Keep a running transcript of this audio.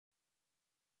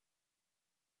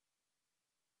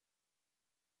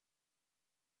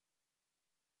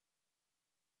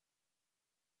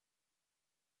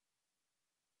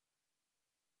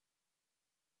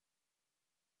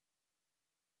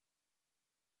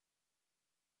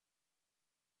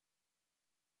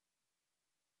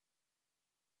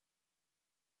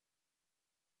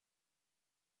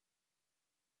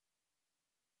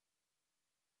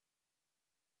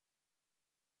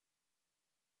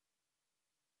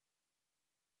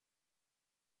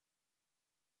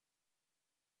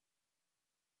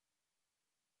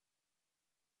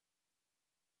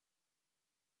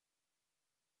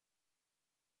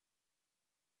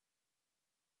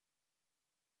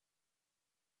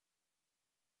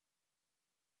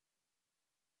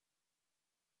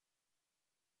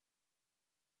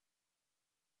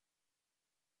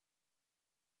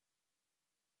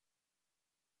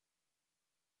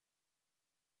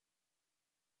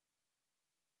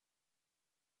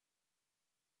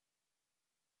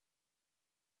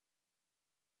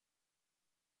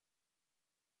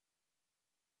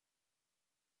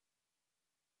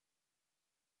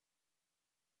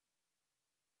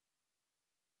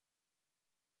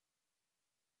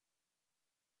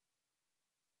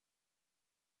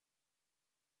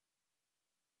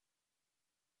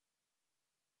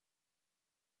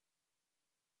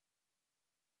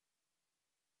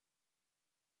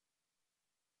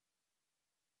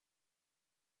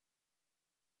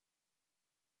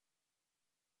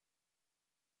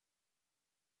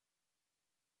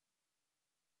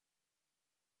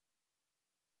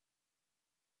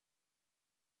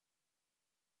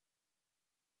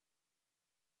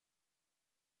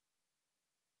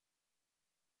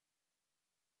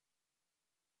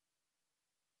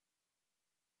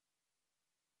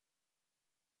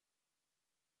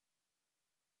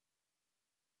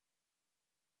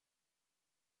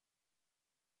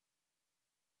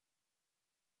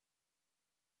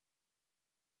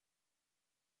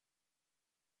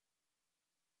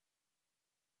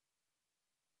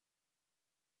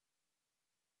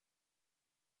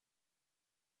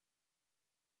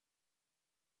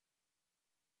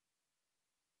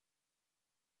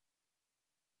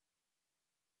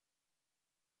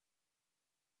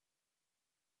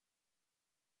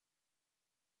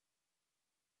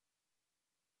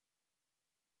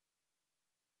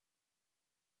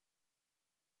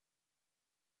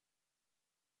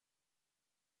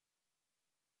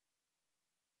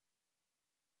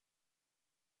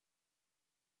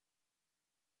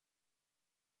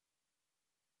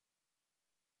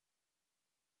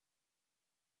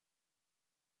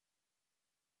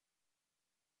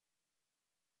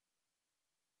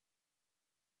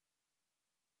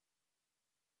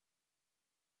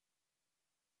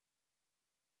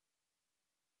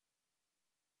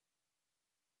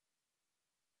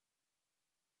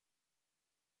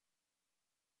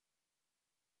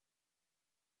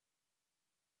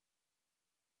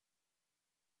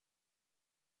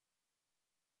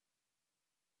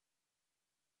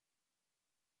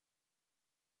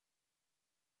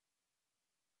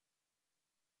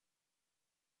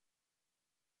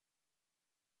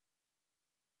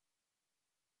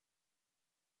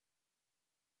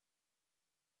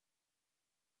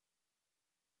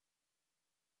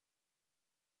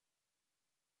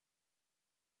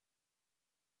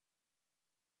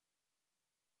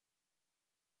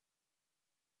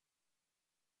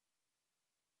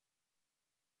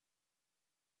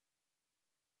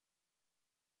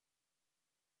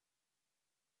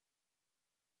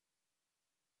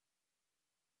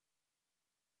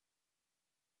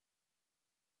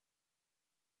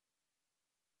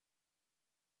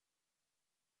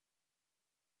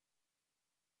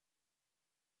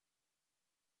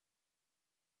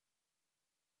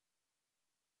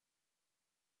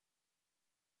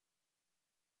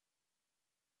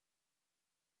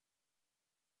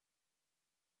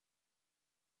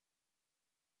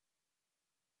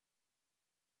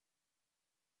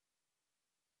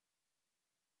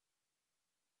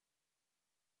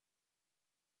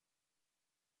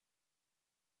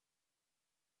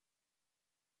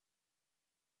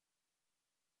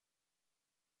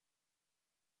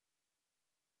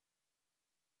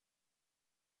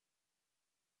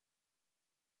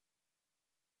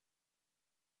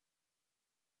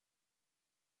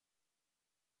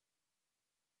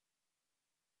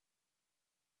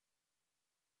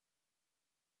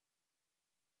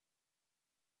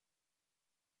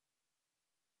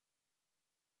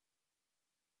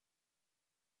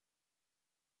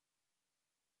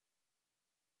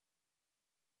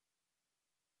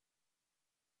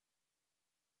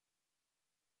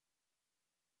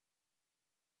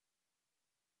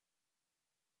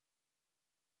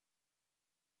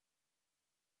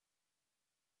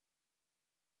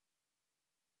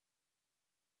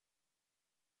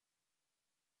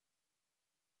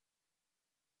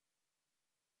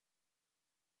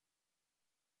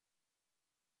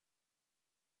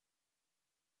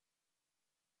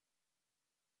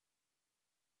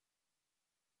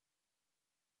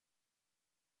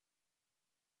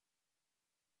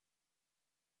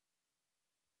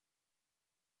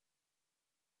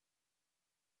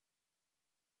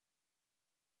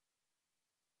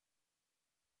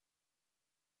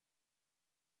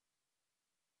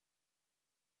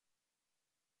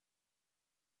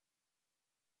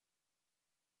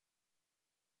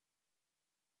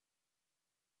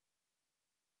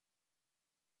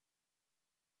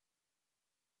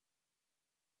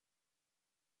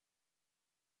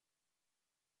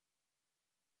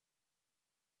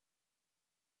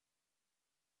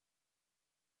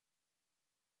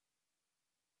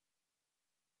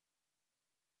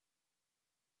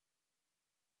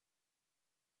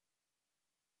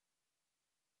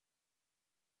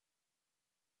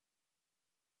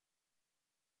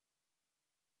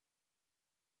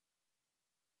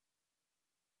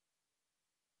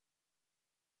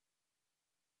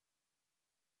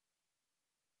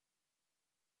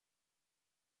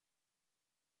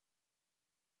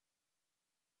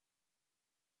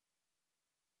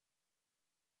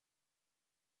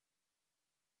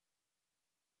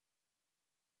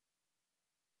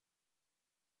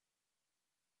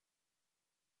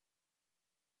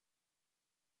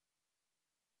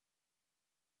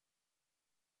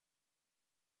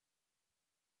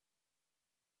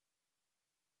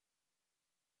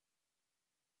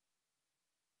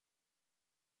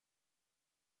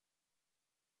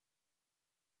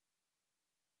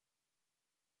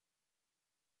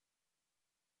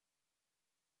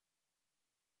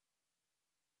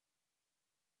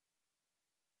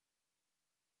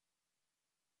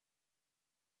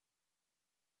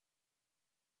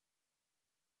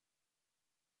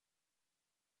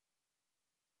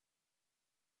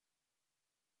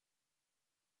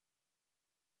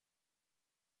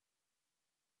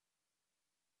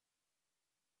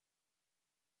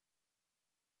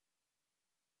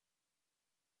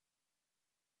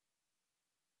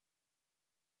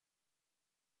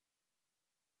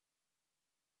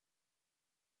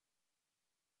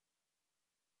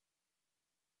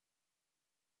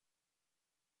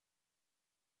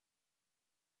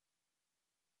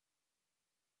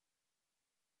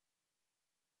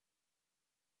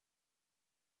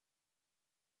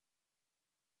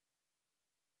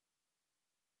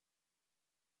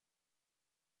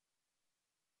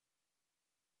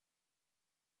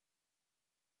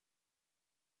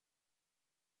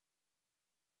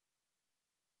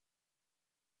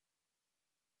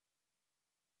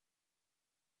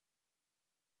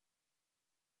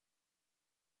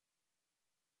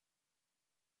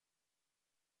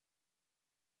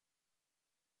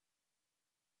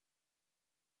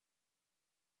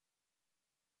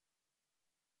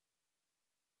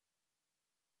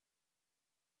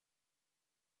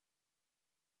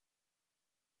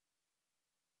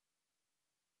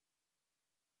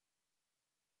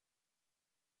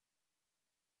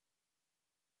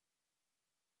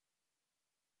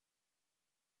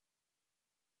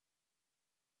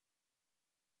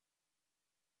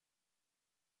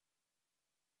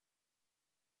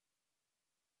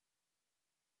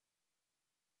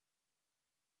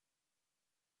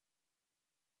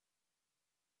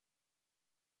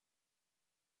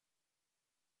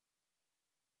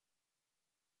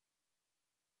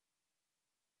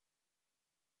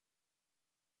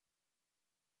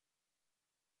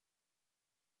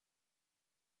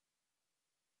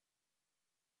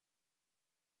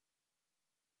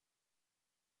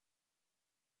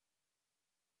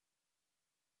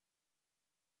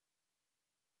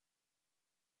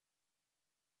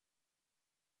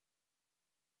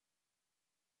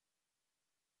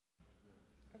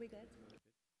we good?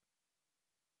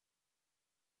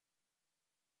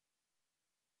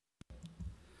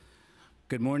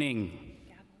 Good morning.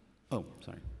 Oh,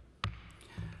 sorry.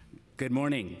 Good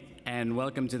morning, and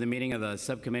welcome to the meeting of the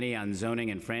Subcommittee on Zoning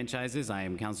and Franchises. I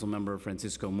am Councilmember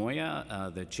Francisco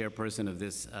Moya, the chairperson of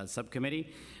this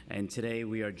subcommittee, and today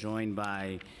we are joined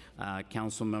by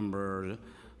Councilmember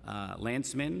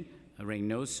Landsman,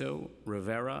 Reynoso,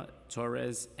 Rivera,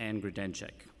 Torres, and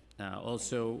Grudenchik.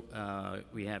 Also,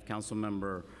 we have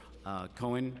Councilmember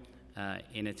Cohen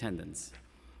in attendance.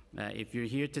 If you're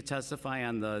here to testify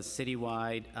on the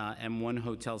citywide M1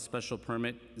 Hotel Special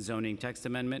Permit Zoning Text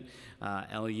Amendment,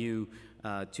 LU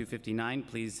 259,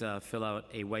 please fill out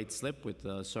a white slip with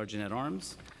the Sergeant at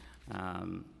Arms.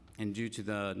 And due to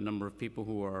the number of people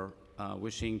who are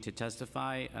wishing to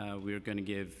testify, we're going to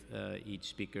give each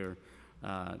speaker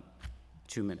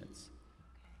 2 minutes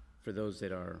for those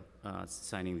that are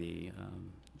signing the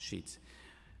sheets.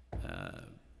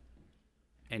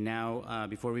 And now,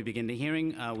 before we begin the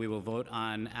hearing, we will vote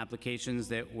on applications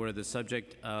that were the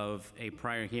subject of a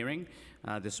prior hearing.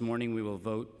 This morning, we will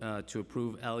vote to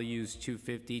approve LUs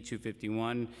 250,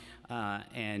 251,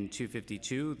 and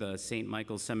 252, the St.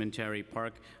 Michael's Cemetery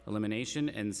Park elimination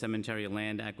and cemetery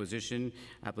land acquisition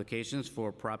applications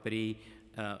for property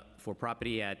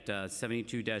at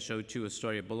 72-02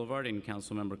 Astoria Boulevard in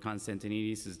Councilmember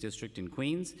Constantinidis' district in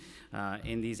Queens.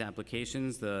 In these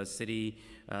applications,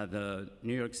 the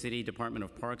New York City Department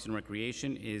of Parks and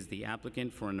Recreation is the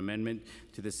applicant for an amendment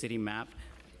to the city map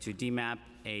to demap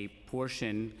a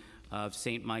portion of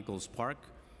St. Michael's Park.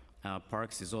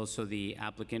 Parks is also the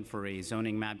applicant for a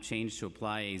zoning map change to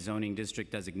apply a zoning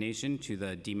district designation to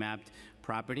the demapped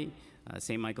property.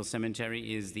 St. Michael's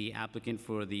Cemetery is the applicant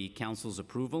for the council's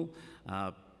approval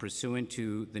pursuant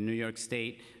to the New York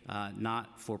State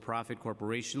not-for-profit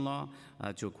corporation law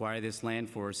to acquire this land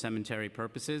for cemetery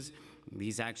purposes.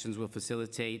 These actions will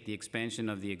facilitate the expansion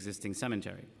of the existing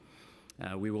cemetery.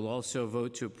 We will also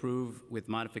vote to approve with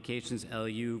modifications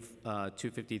LU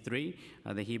 253,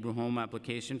 the Hebrew Home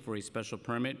application for a special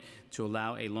permit to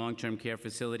allow a long-term care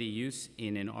facility use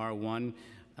in an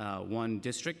R1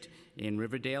 district in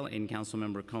Riverdale in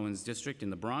Councilmember Cohen's district in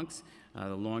the Bronx.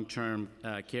 The long-term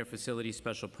care facility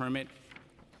special permit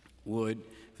would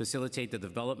facilitate the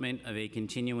development of a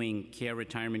continuing care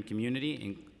retirement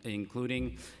community,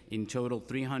 including in total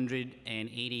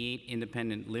 388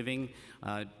 independent living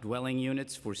dwelling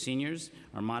units for seniors.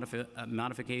 Our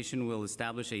modification will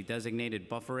establish a designated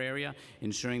buffer area,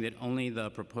 ensuring that only the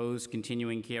proposed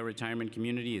continuing care retirement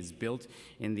community is built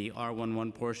in the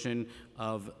R11 portion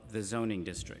of the zoning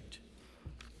district.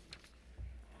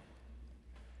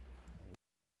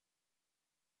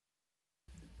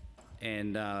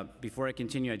 And before I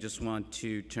continue, I just want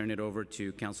to turn it over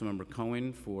to Councilmember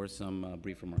Cohen for some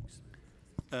brief remarks.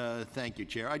 Thank you,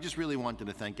 Chair. I just really wanted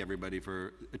to thank everybody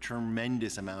for a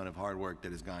tremendous amount of hard work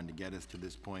that has gone to get us to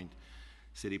this point.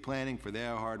 City Planning for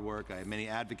their hard work. I have many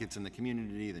advocates in the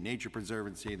community, the Nature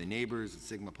Preservancy, the neighbors at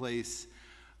Sigma Place.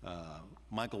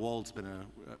 Michael Walt's been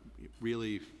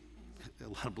really a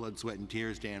lot of blood, sweat, and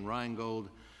tears. Dan Reingold.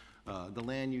 The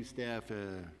land use staff,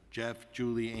 Jeff,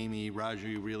 Julie, Amy,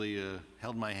 Raju really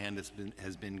held my hand.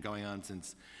 Has been going on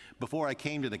since before I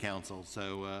came to the council.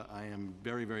 So I am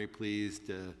very, very pleased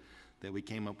that we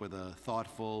came up with a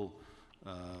thoughtful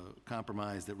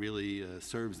compromise that really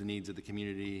serves the needs of the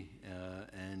community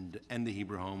and the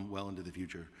Hebrew Home well into the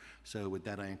future. So with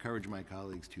that, I encourage my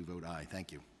colleagues to vote aye.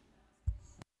 Thank you.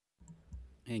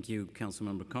 Thank you,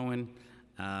 Councilmember Cohen.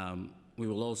 We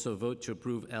will also vote to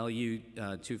approve LU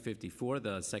 254,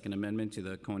 the Second Amendment to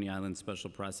the Coney Island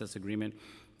Special Process Agreement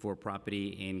for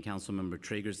property in Councilmember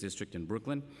Traeger's district in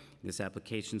Brooklyn. This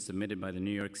application submitted by the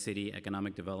New York City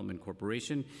Economic Development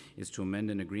Corporation is to amend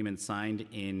an agreement signed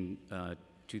in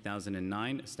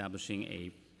 2009 establishing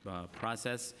a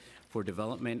process for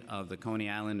development of the Coney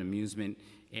Island amusement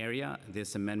area.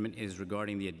 This amendment is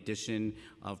regarding the addition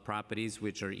of properties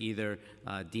which are either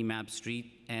DMAP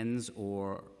street ends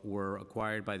or were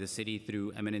acquired by the city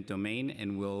through eminent domain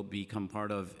and will become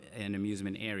part of an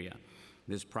amusement area.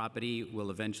 This property will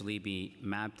eventually be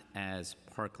mapped as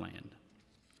parkland.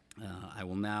 I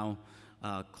will now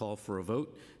call for a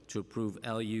vote to approve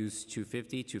LUs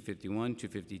 250, 251,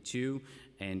 252,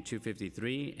 and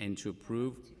 253, and to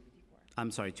approve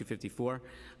 254,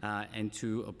 and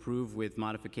to approve with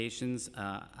modifications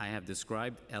I have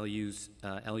described, LU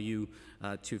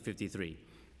 253.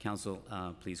 Council,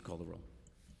 please call the roll.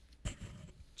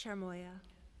 Chair Moya.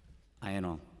 Aye and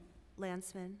all.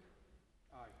 Landsman.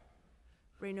 Aye.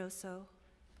 Reynoso.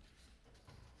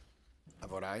 I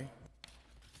vote aye.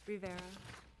 Rivera.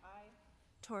 Aye.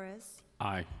 Torres.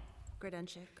 Aye.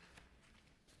 Grodenchik.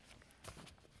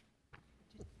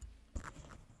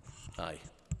 Aye.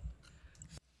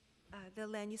 The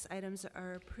land use items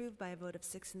are approved by a vote of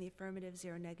 6 in the affirmative,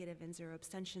 0 negative, and 0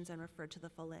 abstentions, and referred to the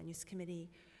full land use committee.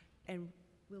 And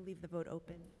we'll leave the vote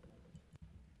open.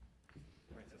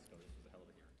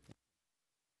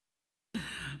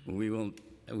 We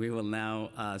will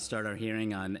now start our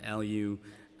hearing on LU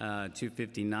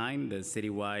 259, the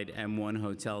citywide M1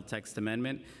 hotel text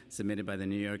amendment submitted by the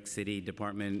New York City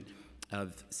Department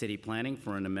of City Planning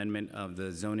for an amendment of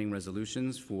the zoning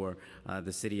resolutions for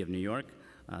the City of New York.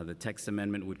 The text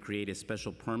amendment would create a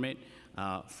special permit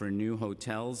for new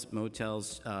hotels,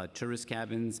 motels, tourist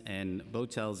cabins, and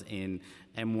botels in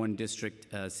M1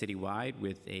 district citywide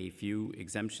with a few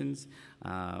exemptions.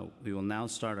 We will now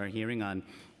start our hearing on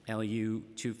LU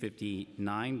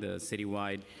 259, the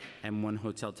citywide M1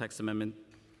 hotel text amendment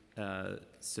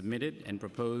submitted and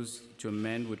proposed to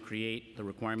amend would create the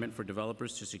requirement for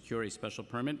developers to secure a special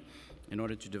permit in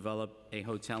order to develop a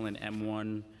hotel in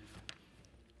M1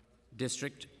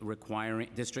 districts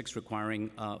requiring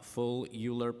full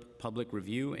ULURP public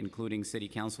review, including city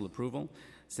council approval.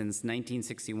 Since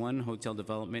 1961, hotel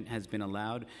development has been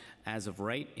allowed as of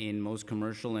right in most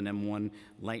commercial and M1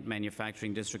 light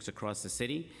manufacturing districts across the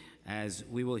city. As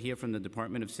we will hear from the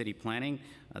Department of City Planning,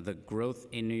 the growth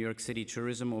in New York City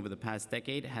tourism over the past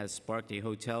decade has sparked a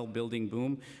hotel building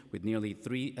boom with nearly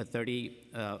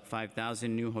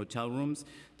 35,000 new hotel rooms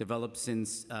developed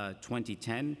since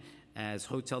 2010. As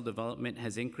hotel development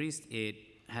has increased, it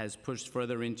has pushed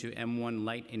further into M1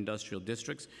 light industrial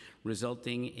districts,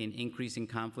 resulting in increasing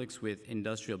conflicts with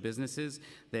industrial businesses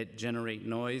that generate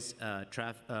noise,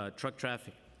 truck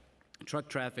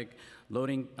traffic,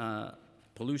 loading,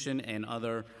 pollution, and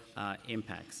other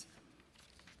impacts.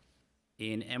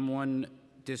 In M1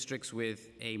 districts with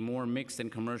a more mixed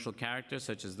and commercial character,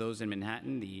 such as those in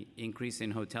Manhattan, the increase in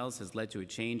hotels has led to a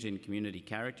change in community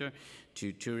character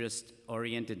to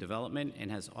tourist-oriented development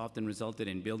and has often resulted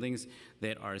in buildings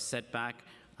that are set back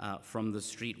from the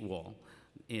street wall.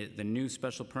 The new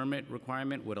special permit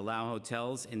requirement would allow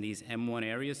hotels in these M1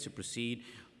 areas to proceed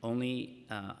only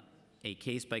a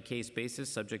case-by-case basis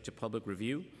subject to public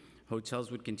review. Hotels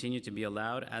would continue to be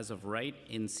allowed as of right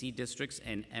in C districts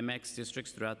and MX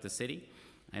districts throughout the city.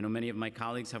 I know many of my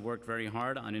colleagues have worked very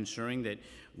hard on ensuring that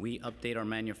we update our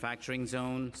manufacturing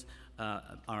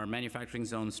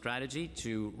zone strategy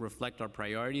to reflect our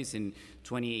priorities in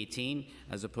 2018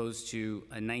 as opposed to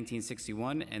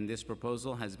 1961, and this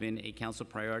proposal has been a council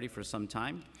priority for some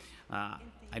time.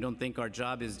 I don't think our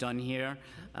job is done here,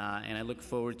 and I look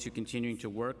forward to continuing to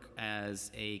work as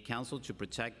a council to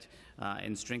protect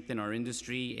and strengthen our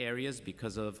industry areas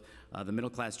because of the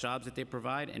middle-class jobs that they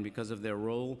provide and because of their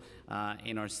role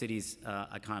in our city's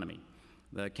economy.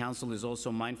 The council is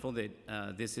also mindful that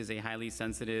this is a highly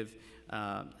sensitive,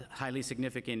 highly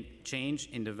significant change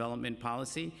in development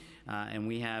policy, and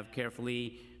we have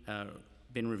carefully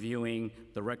been reviewing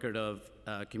the record of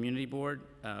community board,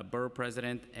 borough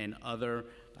president, and other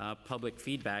public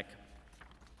feedback.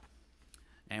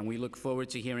 And we look forward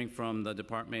to hearing from the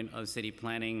Department of City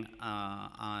Planning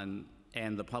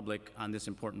and the public on this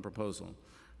important proposal.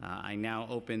 I now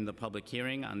open the public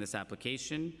hearing on this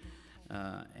application,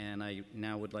 and I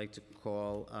now would like to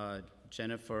call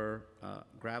Jennifer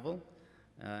Gravel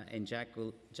and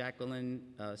Jacqueline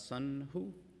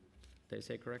Sunhu. Did I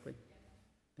say it correctly?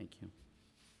 Thank you.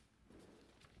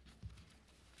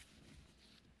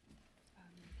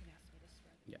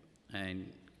 Yeah,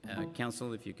 and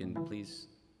council, if you can please.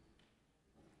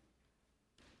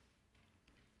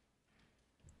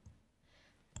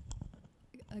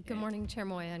 Good morning, Chair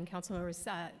Moya and council members.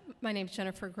 My name is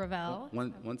Jennifer Gravel.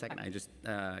 One second. I just,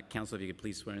 council, if you could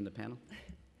please swear in the panel.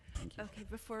 Thank you. Okay,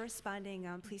 before responding,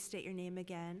 please state your name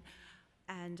again,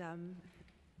 and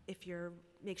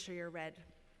make sure your red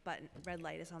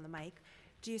light is on the mic.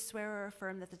 Do you swear or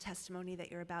affirm that the testimony that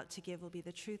you're about to give will be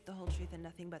the truth, the whole truth, and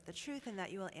nothing but the truth, and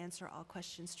that you will answer all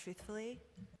questions truthfully?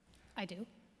 I do.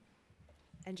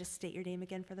 And just state your name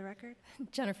again for the record.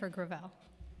 Jennifer Gravel.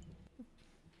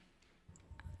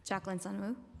 Jacqueline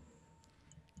Sunwoo.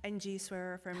 And do you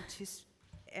swear or affirm to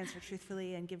answer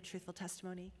truthfully and give truthful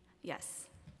testimony? Yes.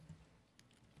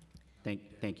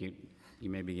 Thank you. You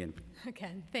may begin.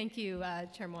 Again, thank you,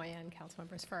 Chair Moya and council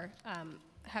members, for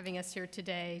having us here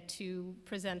today to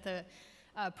present the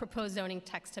proposed zoning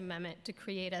text amendment to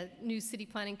create a new City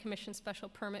Planning Commission special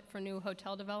permit for new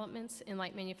hotel developments in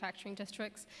light manufacturing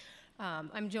districts.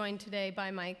 I'm joined today by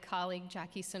my colleague,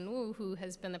 Jackie Sunwoo, who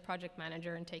has been the project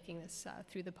manager in taking this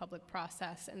through the public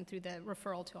process and through the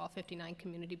referral to all 59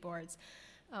 community boards.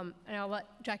 And I'll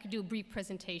let Jackie do a brief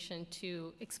presentation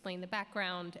to explain the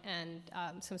background and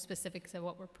some specifics of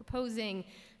what we're proposing.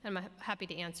 And I'm happy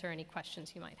to answer any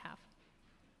questions you might have.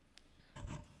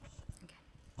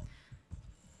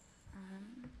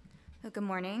 Good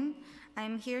morning.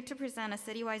 I'm here to present a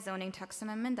citywide zoning text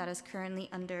amendment that is currently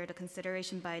under the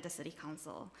consideration by the City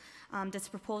Council. This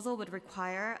proposal would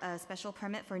require a special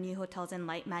permit for new hotels in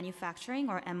light manufacturing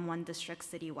or M1 district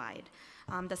citywide.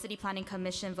 The City Planning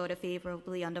Commission voted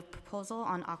favorably on the proposal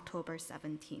on October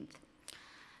 17th.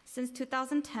 Since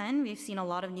 2010, we've seen a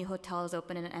lot of new hotels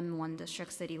open in M1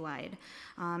 district citywide,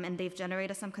 and they've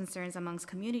generated some concerns amongst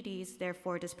communities.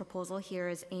 Therefore, this proposal here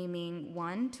is aiming,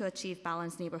 1, to achieve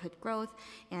balanced neighborhood growth,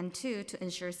 and 2, to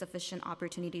ensure sufficient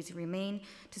opportunities remain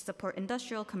to support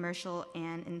industrial, commercial,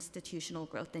 and institutional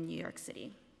growth in New York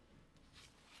City.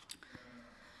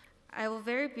 I will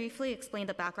very briefly explain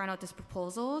the background of this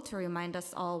proposal to remind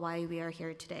us all why we are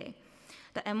here today.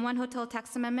 The M1 Hotel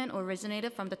Text Amendment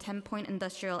originated from the 10-point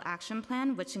Industrial Action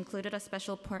Plan, which included a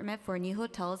special permit for new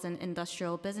hotels in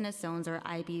industrial business zones, or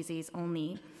IBZs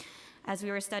only. As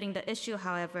we were studying the issue,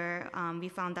 however, we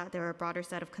found that there were a broader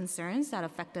set of concerns that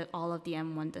affected all of the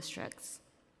M1 districts.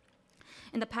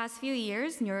 In the past few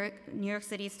years, New York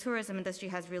City's tourism industry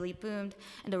has really boomed,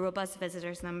 and the robust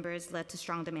visitors numbers led to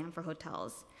strong demand for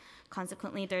hotels.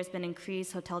 Consequently, there's been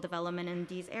increased hotel development in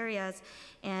these areas,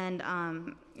 and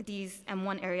these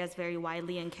M1 areas vary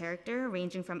widely in character,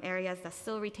 ranging from areas that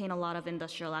still retain a lot of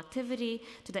industrial activity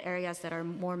to the areas that are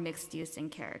more mixed use in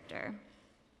character.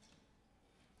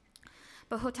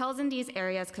 But hotels in these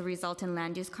areas could result in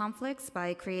land use conflicts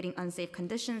by creating unsafe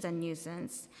conditions and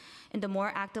nuisance. In the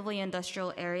more actively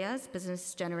industrial areas,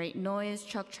 businesses generate noise,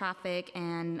 truck traffic,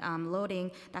 and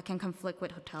loading that can conflict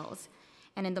with hotels.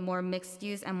 And in the more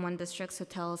mixed-use M1 districts,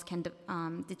 hotels can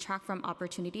detract from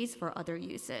opportunities for other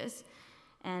uses.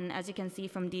 And as you can see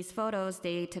from these photos,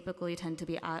 they typically tend to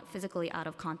be physically out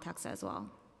of context as well.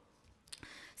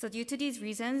 So due to these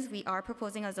reasons, we are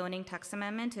proposing a zoning text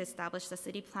amendment to establish the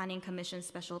City Planning Commission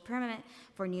special permit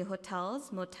for new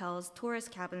hotels, motels,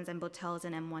 tourist cabins, and motels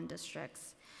in M1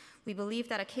 districts. We believe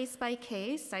that a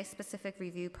case-by-case, site-specific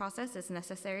review process is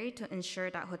necessary to ensure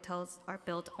that hotels are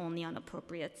built only on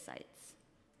appropriate sites.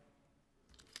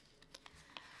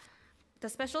 The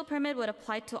special permit would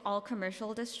apply to all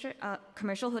commercial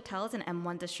hotels in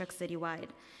M1 district citywide.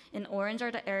 In orange are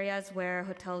the areas where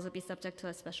hotels would be subject to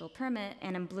a special permit,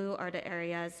 and in blue are the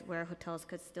areas where hotels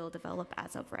could still develop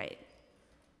as of right.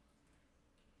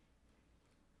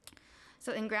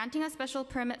 So in granting a special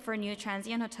permit for new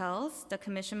transient hotels, the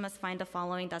Commission must find the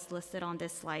following that's listed on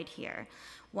this slide here.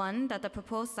 1, that the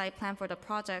proposed site plan for the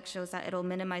project shows that it'll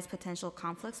minimize potential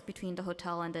conflicts between the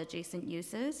hotel and the adjacent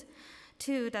uses.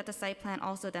 2, that the site plan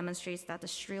also demonstrates that the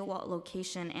streetwalk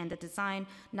location and the design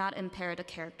not impair the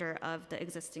character of the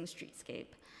existing streetscape.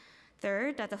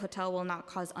 3rd, that the hotel will not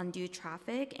cause undue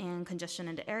traffic and congestion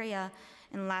in the area.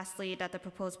 And lastly, that the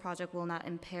proposed project will not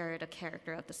impair the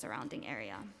character of the surrounding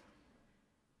area.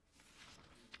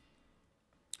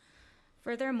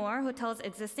 Furthermore, hotels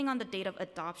existing on the date of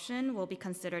adoption will be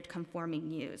considered conforming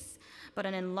use, but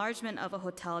an enlargement of a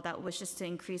hotel that wishes to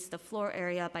increase the floor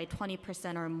area by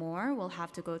 20% or more will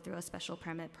have to go through a special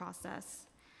permit process.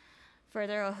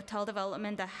 Further, a hotel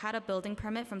development that had a building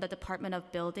permit from the Department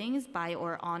of Buildings by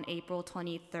or on April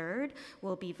 23rd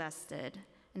will be vested.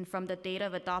 And from the date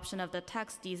of adoption of the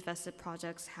text, these vested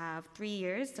projects have 3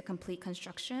 years to complete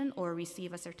construction or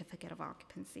receive a certificate of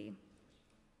occupancy.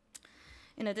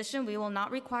 In addition, we will not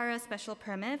require a special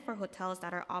permit for hotels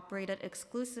that are operated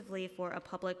exclusively for a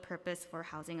public purpose for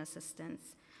housing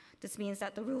assistance. This means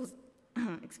that the rules,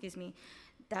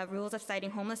 that rules of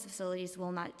citing homeless facilities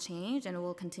will not change and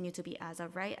will continue to be as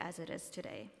of right as it is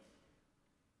today.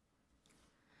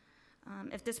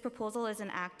 If this proposal is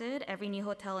enacted, every new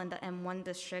hotel in the M1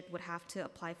 district would have to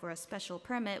apply for a special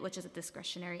permit, which is a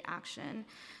discretionary action.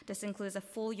 This includes a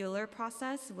full ULURP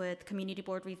process with community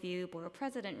board review, board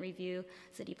president review,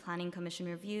 city planning commission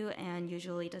review, and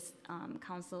usually this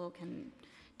council can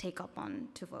take up on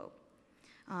to vote.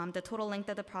 The total length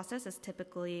of the process is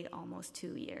typically almost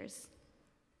 2 years.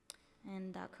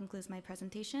 And that concludes my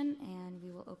presentation, and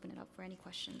we will open it up for any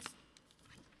questions.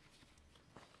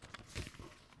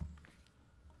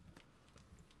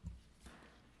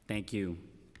 Thank you.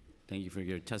 Thank you for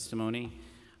your testimony.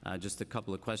 Just a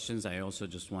couple of questions. I also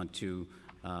just want to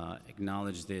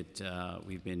acknowledge that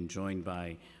we've been joined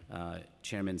by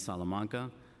Chairman Salamanca,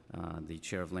 the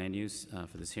Chair of Land Use,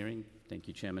 for this hearing. Thank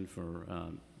you, Chairman, for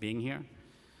being here.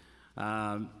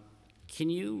 Can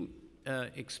you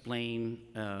explain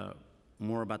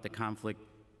more about the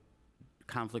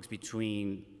conflicts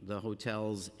between the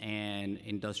hotels and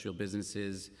industrial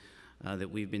businesses that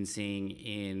we've been seeing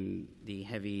in the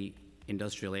heavy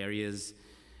industrial areas?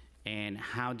 And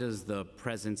how does the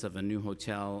presence of a new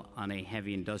hotel on a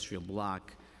heavy industrial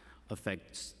block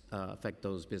affect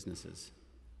those businesses?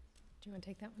 Do you want to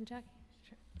take that one, Jackie?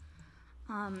 Sure.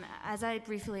 As I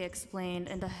briefly explained,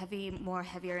 in the more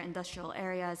heavier industrial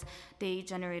areas, they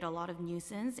generate a lot of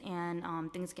nuisance and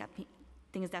things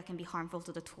that can be harmful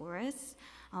to the tourists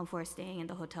who are staying in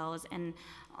the hotels. And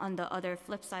on the other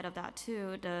flip side of that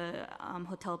too, the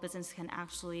hotel business can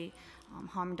actually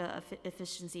harm the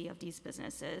efficiency of these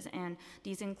businesses. And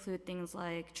these include things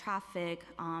like traffic,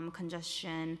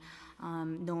 congestion,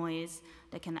 noise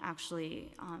that can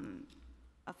actually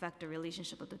affect the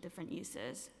relationship of the different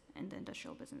uses in the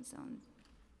industrial business zone.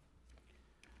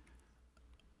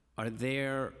 Are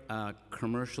there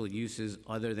commercial uses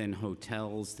other than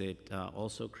hotels that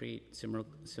also create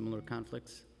similar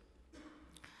conflicts?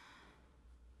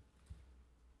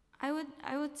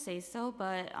 I would say so,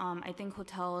 but I think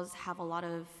hotels have a lot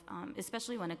of,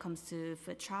 especially when it comes to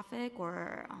foot traffic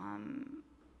or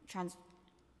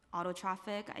auto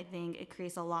traffic, I think it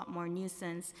creates a lot more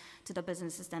nuisance to the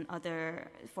businesses than other,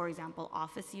 for example,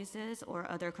 office uses or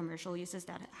other commercial uses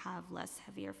that have less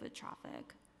heavier foot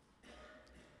traffic.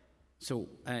 So,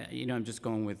 I'm just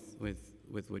going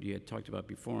with what you had talked about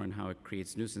before and how it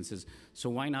creates nuisances. So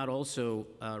why not also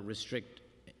restrict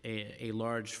a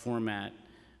large format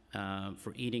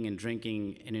for eating and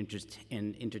drinking and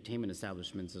entertainment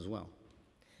establishments as well?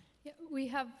 Yeah, we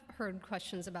have heard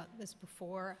questions about this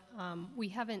before. We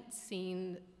haven't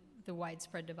seen the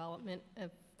widespread development of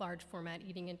large format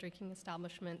eating and drinking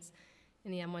establishments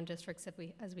in the M1 districts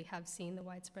as we have seen the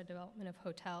widespread development of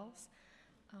hotels.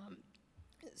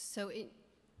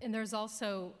 And there's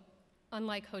also,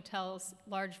 unlike hotels,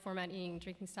 large format eating and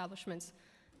drinking establishments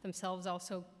themselves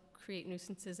also create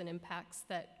nuisances and impacts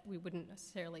that we wouldn't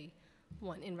necessarily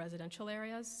want in residential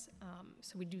areas.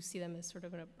 So we do see them as sort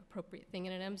of an appropriate thing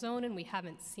in an M zone, and we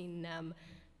haven't seen them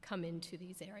come into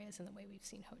these areas in the way we've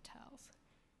seen hotels.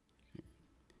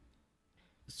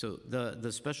 So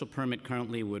the special permit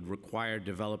currently would require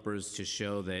developers to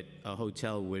show that a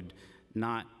hotel would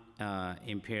not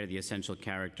impair the essential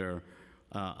character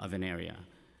of an area.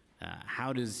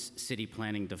 How does city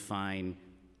planning define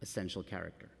essential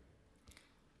character?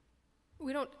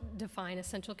 We don't define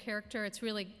essential character. It's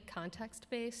really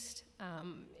context-based.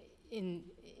 In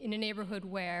a neighborhood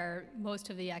where most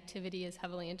of the activity is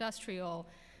heavily industrial,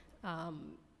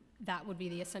 that would be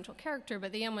the essential character.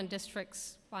 But the M1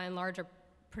 districts, by and large, are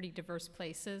pretty diverse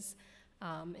places.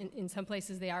 In some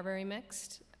places, they are very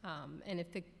mixed. And if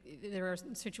there are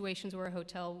situations where a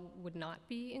hotel would not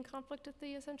be in conflict with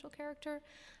the essential character,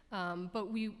 but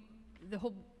the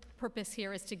whole purpose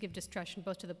here is to give discretion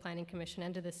both to the Planning Commission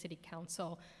and to the City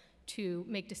Council to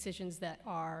make decisions that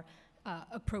are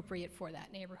appropriate for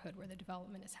that neighborhood where the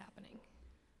development is happening.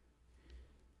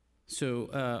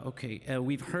 So,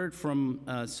 we've heard from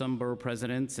some borough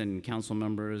presidents and council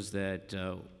members that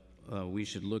we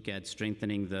should look at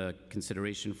strengthening the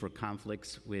consideration for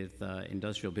conflicts with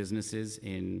industrial businesses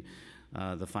in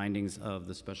the findings of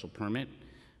the special permit.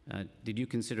 Did you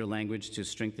consider language to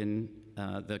strengthen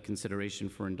the consideration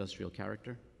for industrial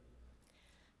character?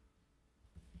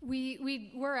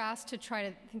 We were asked to try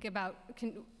to think about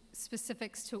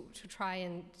specifics to try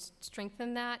and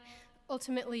strengthen that.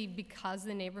 Ultimately, because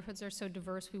the neighborhoods are so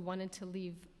diverse, we wanted to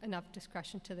leave enough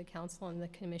discretion to the council and the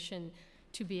commission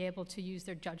to be able to use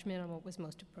their judgment on what was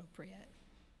most appropriate.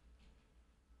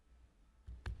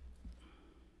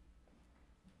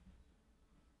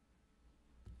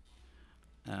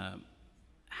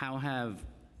 How have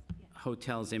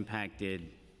hotels impacted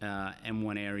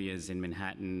M1 areas in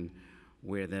Manhattan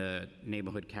where the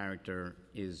neighborhood character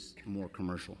is more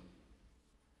commercial?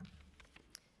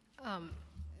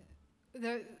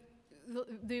 The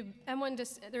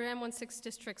M16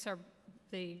 districts are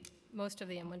most of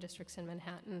the M1 districts in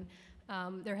Manhattan.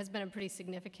 There has been a pretty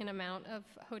significant amount of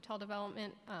hotel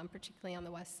development, particularly on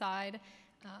the west side.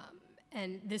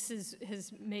 And this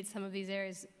has made some of these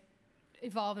areas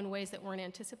evolve in ways that weren't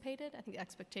anticipated. I think the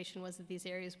expectation was that these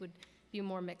areas would be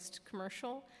more mixed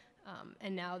commercial.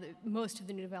 And now most of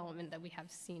the new development that we have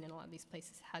seen in a lot of these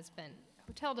places has been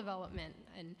hotel development.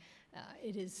 And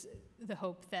it is the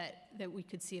hope that we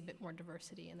could see a bit more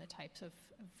diversity in the types of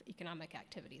economic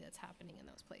activity that's happening in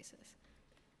those places.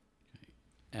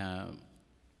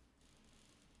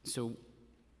 So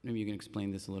maybe you can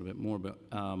explain this a little bit more, but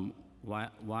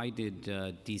why did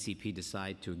DCP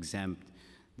decide to exempt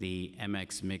the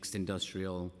MX mixed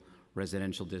industrial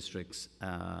residential districts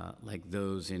like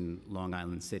those in Long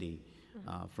Island City?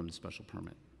 from the special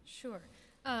permit? Sure.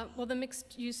 Well, the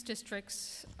mixed-use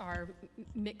districts are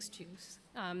mixed use.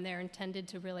 They're intended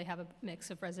to really have a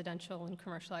mix of residential and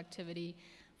commercial activity.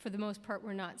 For the most part,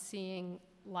 we're not seeing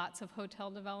lots of hotel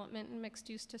development in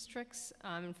mixed-use districts.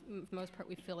 For the most part,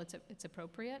 we feel it's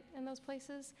appropriate in those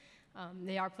places.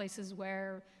 They are places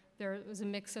where there is a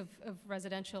mix of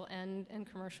residential and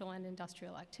commercial and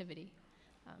industrial activity.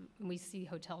 And we see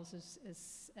hotels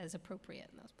as appropriate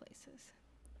in those places.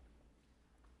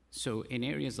 So in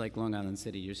areas like Long Island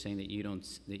City, you're saying that you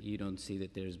don't see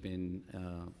that there's been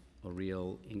a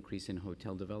real increase in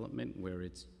hotel development where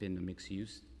it's been a mixed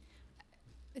use?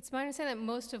 It's my understanding that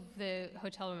most of the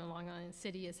hotel room in Long Island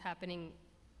City is happening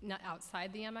not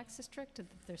outside the MX district.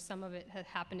 There's some of it had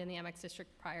happened in the MX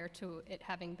district prior to it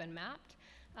having been mapped.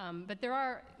 But there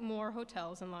are more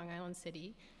hotels in Long Island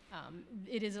City.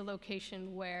 It is a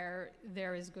location where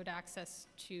there is good access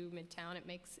to Midtown.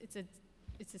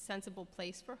 It's a sensible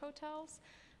place for hotels.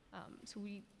 So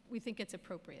we think it's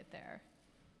appropriate there.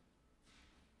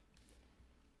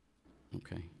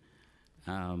 Okay.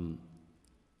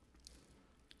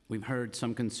 We've heard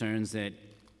some concerns that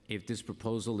if this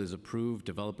proposal is approved,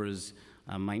 developers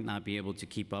might not be able to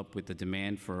keep up with the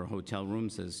demand for hotel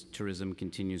rooms as tourism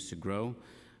continues to grow.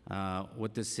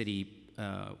 What does city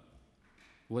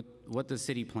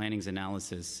planning's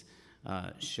analysis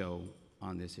show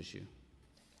on this issue?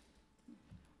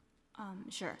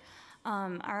 Sure.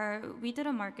 We did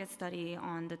a market study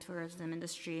on the tourism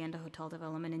industry and the hotel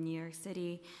development in New York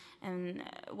City, and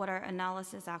what our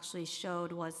analysis actually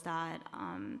showed was that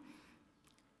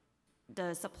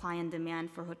the supply and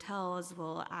demand for hotels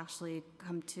will actually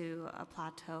come to a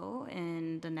plateau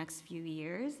in the next few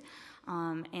years,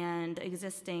 and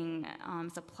existing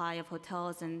supply of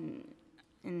hotels in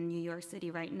New York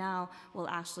City right now will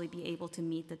actually be able to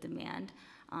meet the demand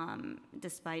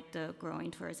despite the growing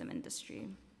tourism industry.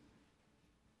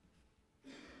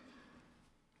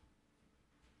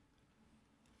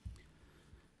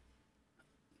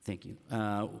 Thank you.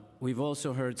 We've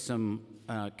also heard some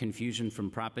confusion from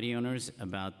property owners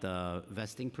about the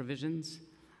vesting provisions.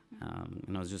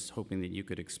 And I was just hoping that you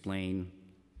could explain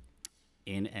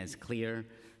in as clear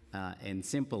and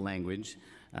simple language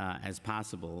as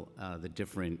possible the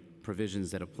different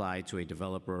provisions that apply to a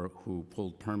developer who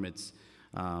pulled permits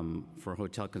for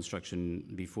hotel construction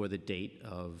before the date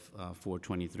of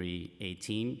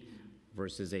 4/23/18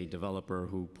 versus a developer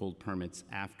who pulled permits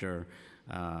after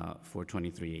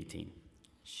 4/23/18.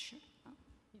 Sure.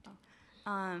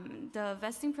 The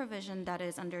vesting provision that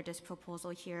is under this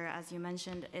proposal here, as you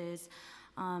mentioned, is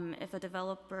if a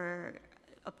developer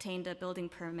obtained a building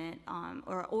permit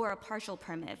or a partial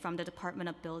permit from the Department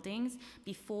of Buildings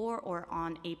before or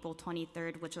on April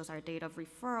 23rd, which was our date of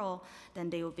referral, then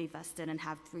they will be vested and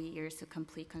have 3 years to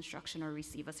complete construction or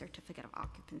receive a certificate of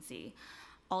occupancy.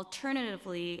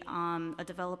 Alternatively, a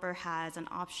developer has an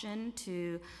option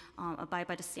to abide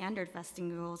by the standard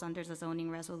vesting rules under the zoning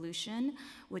resolution,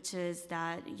 which is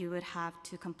that you would have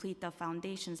to complete the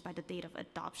foundations by the date of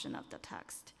adoption of the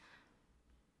text.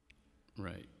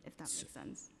 Right. If that makes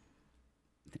sense.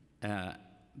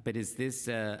 But is this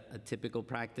a typical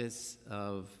practice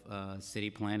of city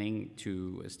planning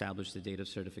to establish the date of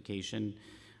certification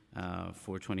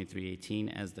for 23/18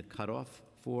 as the cutoff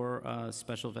for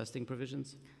special vesting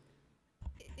provisions?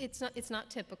 It's not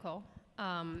typical.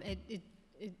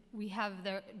 We have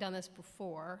done this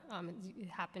before.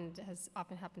 Has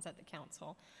often happens at the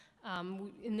council.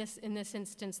 In this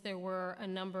instance, there were a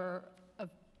number of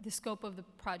the scope of the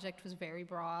project was very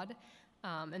broad,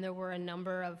 and there were a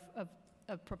number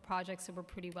of projects that were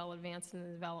pretty well advanced in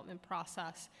the development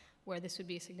process where this would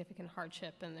be a significant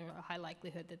hardship, and there was a high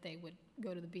likelihood that they would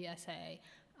go to the BSA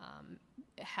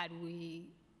had we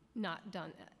not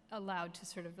allowed to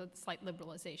sort of a slight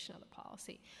liberalization of the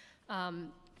policy.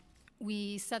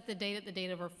 We set the date at the date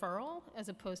of referral, as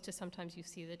opposed to sometimes you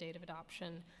see the date of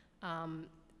adoption,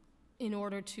 in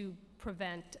order to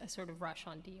prevent a sort of rush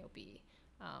on DOB.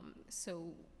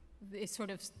 So it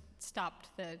sort of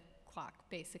stopped the clock,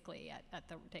 basically, at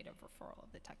the date of referral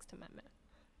of the text amendment.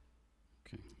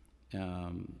 Okay.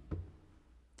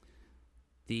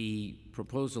 The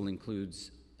proposal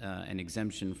includes an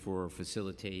exemption for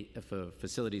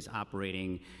facilities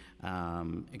operating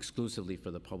exclusively for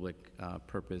the public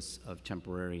purpose of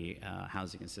temporary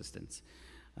housing assistance.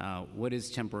 What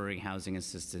is temporary housing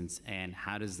assistance, and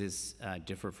how does this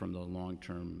differ from the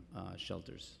long-term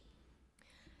shelters?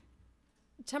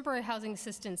 Temporary housing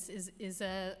assistance is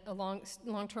a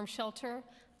long-term shelter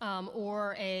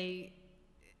or a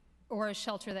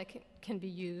shelter that can be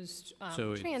used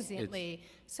So transiently.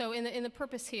 So in the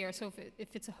purpose here, so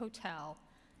if it's a hotel,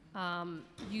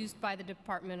 used by the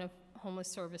Department of Homeless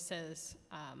Services,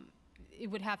 it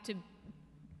would have to,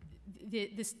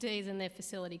 the stays in the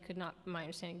facility could not, my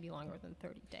understanding, be longer than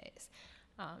 30 days.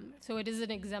 So it is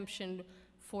an exemption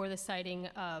for the siting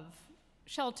of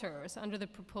shelters. Under the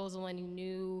proposal, any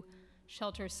new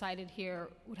shelter sited here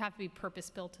would have to be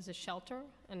purpose-built as a shelter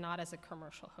and not as a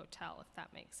commercial hotel, if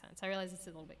that makes sense. I realize it's a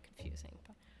little bit confusing,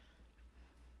 but.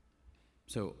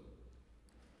 So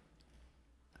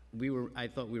I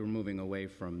thought we were moving away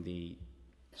from the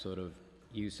sort of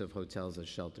use of hotels as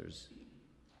shelters.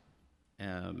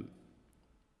 And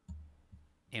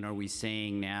are we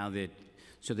saying now that,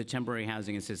 so the temporary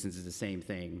housing assistance is the same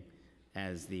thing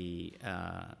as the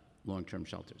long-term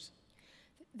shelters?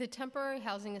 The temporary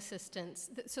housing assistance,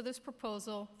 so this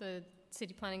proposal, the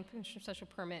City Planning Commission special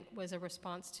permit, was a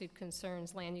response to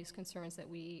concerns, land use concerns that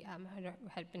we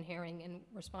had been hearing and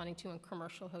responding to in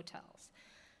commercial hotels.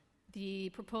 The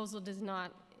proposal does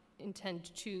not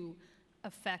intend to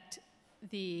affect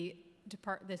the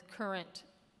current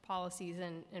policies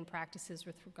and practices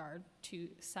with regard to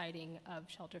siting of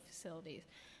shelter facilities.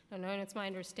 And it's my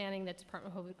understanding that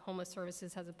Department of Homeless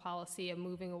Services has a policy of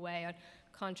moving away on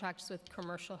contracts with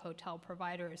commercial hotel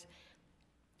providers.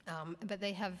 But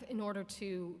they have, in order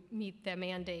to meet their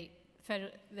mandate,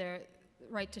 their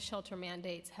right to shelter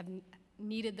mandates, have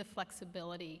needed the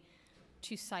flexibility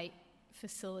to site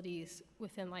facilities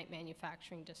within light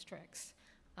manufacturing districts.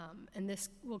 And this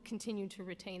will continue to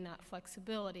retain that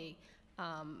flexibility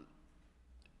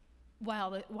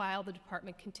while the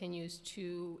department continues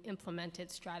to implement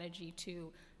its strategy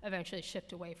to eventually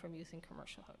shift away from using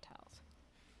commercial hotels.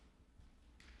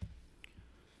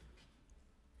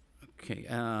 Okay,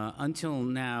 until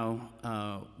now,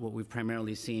 what we've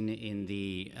primarily seen in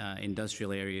the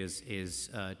industrial areas is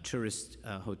tourist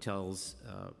hotels,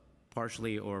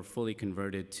 partially or fully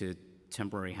converted to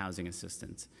temporary housing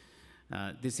assistance.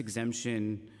 This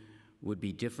exemption would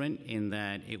be different in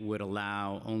that it would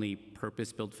allow only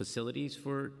purpose-built facilities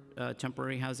for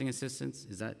temporary housing assistance.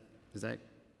 Is that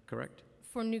correct?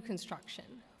 For new construction,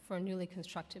 for a newly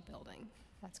constructed building,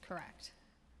 that's correct.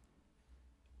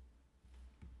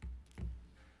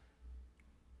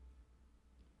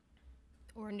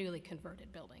 Or a newly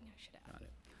converted building, I should add. Got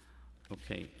it.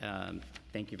 Okay,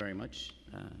 thank you very much.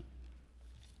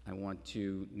 I want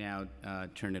to now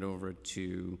turn it over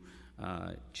to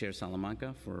Chair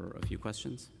Salamanca for a few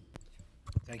questions.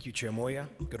 Thank you, Chair Moya.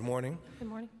 Good morning. Good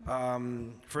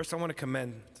morning. First, I want to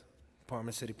commend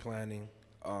Department of City Planning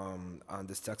on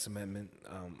this text amendment.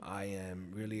 I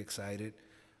am really excited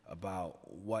about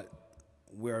what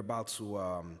we're about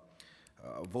to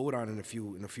vote on in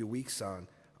a few weeks on.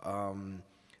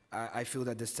 I feel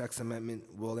that this text amendment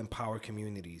will empower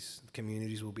communities.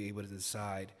 Communities will be able to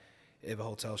decide if a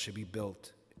hotel should be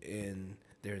built in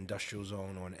their industrial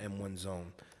zone or an M1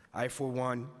 zone. I, for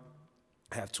one,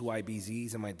 have 2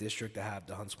 IBZs in my district. I have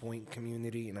the Hunts Point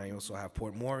community, and I also have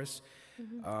Port Morris.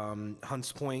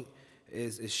 Hunts Point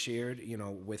is shared,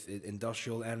 with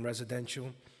industrial and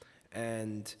residential.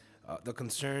 And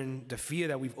the fear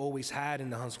that we've always had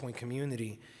in the Hunts Point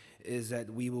community is that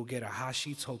we will get a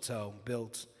Hashit's Hotel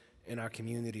built in our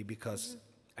community because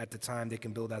at the time they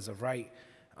can build as of right.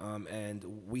 And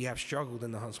we have struggled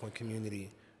in the Hunts Point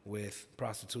community with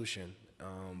prostitution.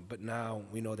 But now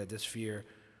we know that this fear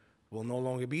will no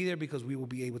longer be there because we will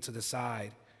be able to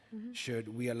decide should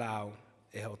we allow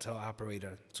a hotel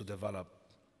operator to develop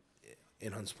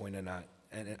in Hunts Point or not,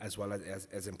 and as well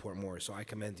as in Port Morris. So I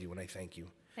commend you and I thank you.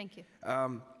 Thank you.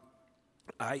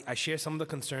 I share some of the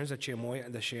concerns that Chair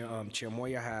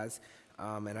Moya has,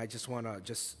 and I just want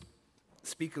to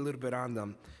speak a little bit on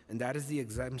them, and that is the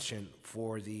exemption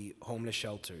for the homeless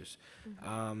shelters.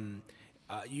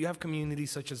 You have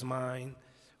communities such as mine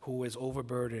who is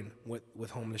overburdened with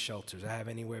homeless shelters. I have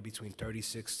anywhere between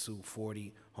 36 to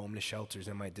 40 homeless shelters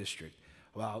in my district,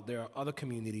 while there are other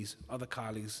communities, other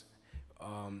colleagues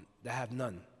that have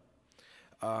none.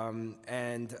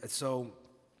 And so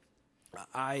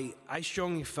I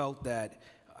strongly felt that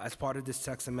as part of this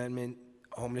text amendment,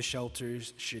 homeless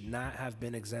shelters should not have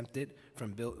been exempted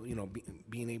from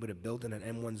being able to build in an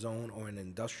M1 zone or an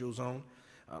industrial zone.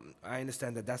 I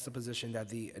understand that that's the position that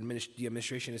the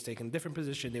administration is taking. A different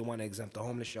position, they want to exempt the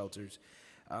homeless shelters.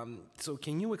 So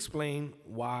can you explain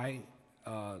why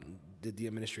did the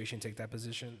administration take that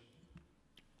position?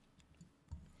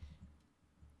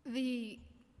 The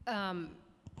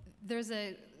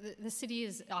city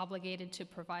is obligated to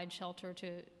provide shelter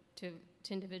to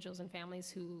individuals and families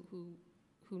who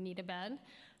need a bed,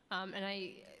 and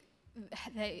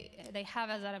they have,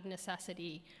 as out of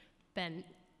necessity, been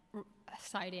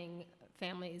citing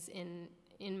families in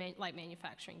in light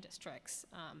manufacturing districts.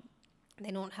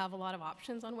 They don't have a lot of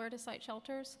options on where to site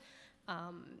shelters.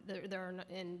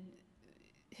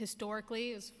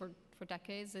 Historically, for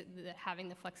decades, that having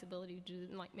the flexibility to do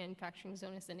the light manufacturing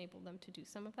zone has enabled them to do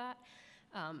some of that.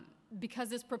 Because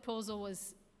this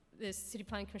City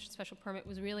Planning Commission special permit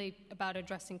was really about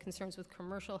addressing concerns with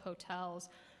commercial hotels,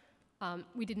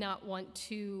 we did not want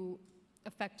to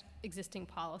affect existing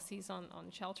policies on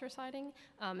shelter siting,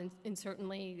 and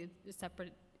certainly a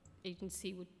separate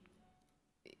agency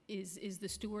is the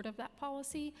steward of that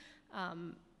policy.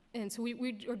 And so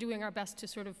we are doing our best to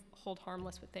sort of hold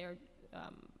harmless what they are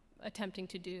attempting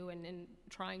to do and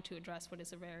trying to address what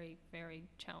is a very, very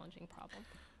challenging problem.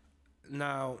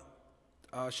 Now,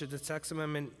 should the text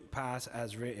amendment pass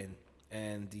as written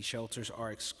and the shelters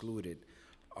are excluded,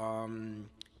 can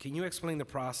you explain the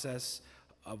process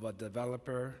of a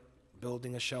developer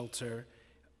building a shelter?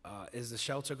 Is the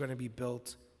shelter going to be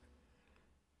built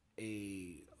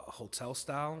a hotel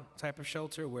style type of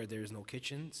shelter where there's no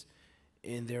kitchens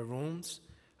in their rooms?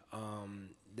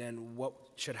 Then what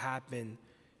should happen?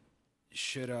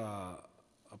 Should a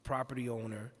property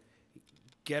owner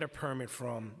get a permit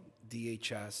from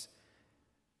DHS,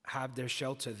 have their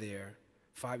shelter there?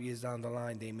 5 years down the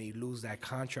line, they may lose that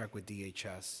contract with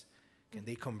DHS. Can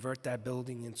they convert that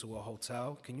building into a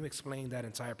hotel? Can you explain that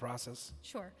entire process?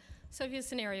 Sure. So if you have a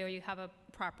scenario, you have a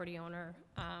property owner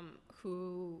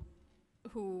who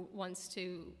wants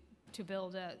to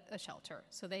build a shelter.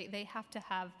 So they have to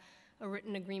have a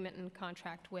written agreement and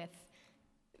contract with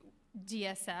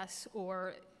DSS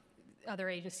or other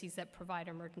agencies that provide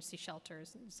emergency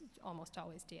shelters. It's almost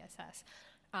always DSS,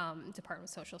 Department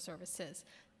of Social Services.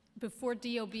 Before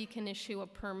DOB can issue a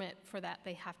permit for that,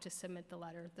 they have to submit the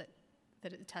letter that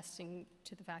attesting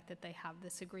to the fact that they have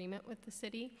this agreement with the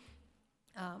city.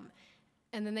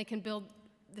 And then they can build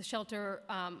the shelter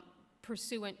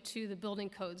pursuant to the building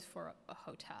codes for a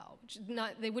hotel.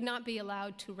 They would not be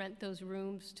allowed to rent those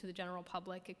rooms to the general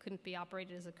public. It couldn't be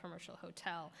operated as a commercial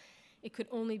hotel. It could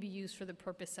only be used for the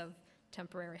purpose of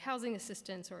temporary housing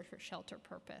assistance or for shelter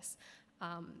purpose.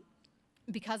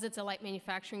 Because it's a light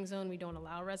manufacturing zone, we don't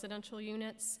allow residential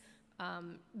units.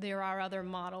 There are other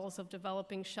models of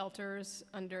developing shelters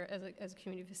as a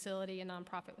community facility, a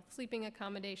nonprofit with sleeping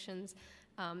accommodations.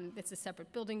 It's a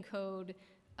separate building code.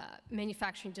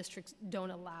 Manufacturing districts don't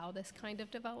allow this kind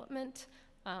of development,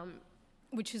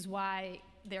 which is why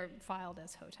they're filed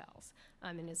as hotels,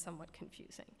 and is somewhat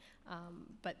confusing.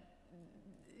 But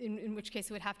in which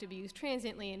case it would have to be used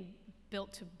transiently and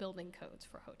built to building codes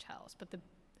for hotels. But the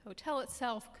hotel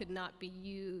itself could not be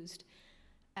used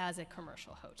as a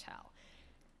commercial hotel.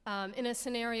 In a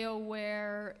scenario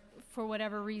where, for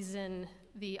whatever reason,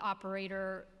 the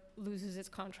operator loses its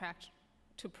contract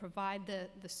to provide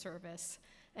the service,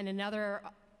 and another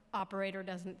operator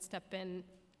doesn't step in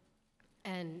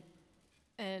and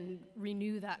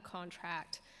renew that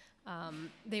contract,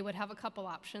 they would have a couple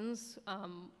options.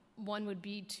 One would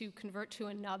be to convert to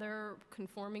another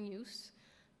conforming use.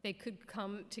 They could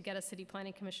come to get a City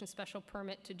Planning Commission special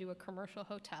permit to do a commercial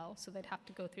hotel, so they'd have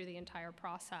to go through the entire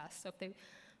process. So if they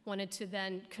wanted to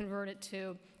then convert it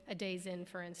to a Days Inn,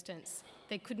 for instance,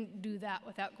 they couldn't do that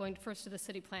without going first to the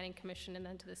City Planning Commission and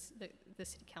then to the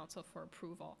City Council for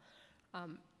approval.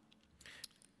 And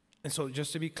so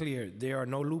just to be clear, there are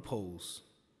no loopholes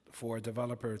for a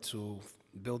developer to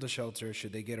build a shelter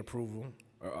should they get approval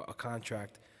or a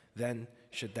contract. Then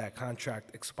should that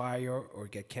contract expire or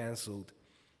get canceled,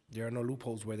 there are no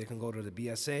loopholes where they can go to the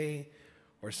BSA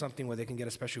or something where they can get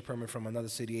a special permit from another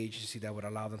city agency that would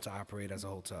allow them to operate as a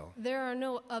hotel. There are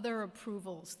no other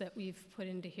approvals that we've put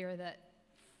into here that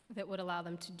would allow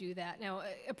them to do that. Now,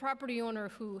 a property owner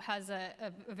who has a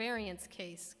variance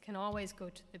case can always go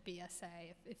to the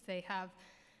BSA if they have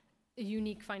a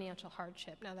unique financial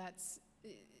hardship. Now, that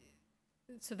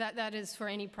is for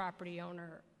any property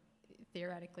owner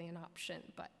theoretically an option,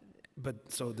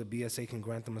 But so the BSA can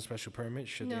grant them a special permit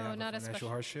should they have a financial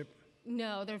hardship?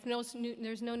 No, there's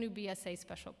no new BSA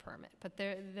special permit, but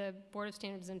the Board of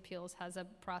Standards and Appeals has a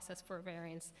process for a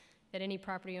variance that any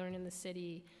property owner in the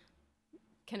city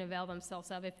can avail themselves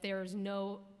of if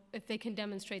they can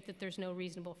demonstrate that there's no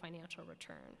reasonable financial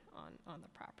return on the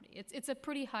property. It's a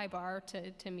pretty high bar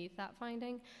to meet that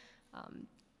finding.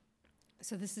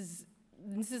 So this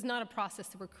is not a process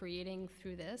that we're creating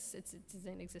through this. It's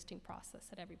an existing process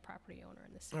that every property owner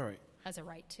in the city has a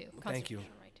right to. Thank you.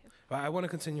 Right to. Well, I want to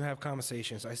continue to have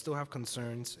conversations. I still have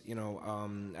concerns.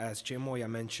 As Chair Moya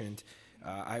mentioned,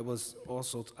 I was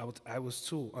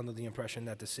too under the impression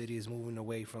that the city is moving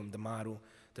away from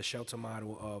the shelter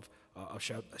model of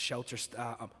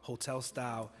hotel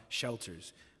style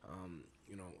shelters.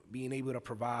 You know, being able to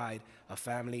provide a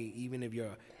family, even if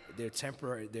it's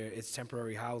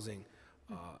temporary housing,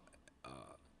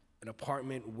 an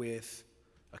apartment with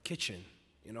a kitchen.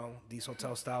 You know, these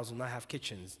hotel styles do not have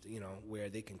kitchens, you know, where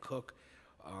they can cook.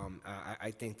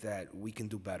 I think that we can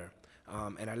do better.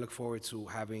 And I look forward to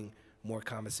having more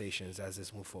conversations as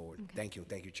this moves forward. Okay.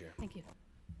 Thank you, Chair. Thank you.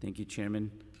 Thank you,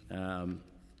 Chairman.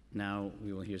 Now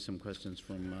we will hear some questions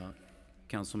from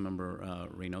Councilmember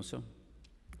Reynoso.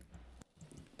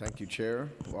 Thank you, Chair.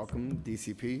 Welcome,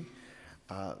 DCP.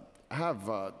 I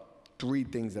have 3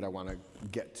 things that I want to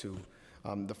get to.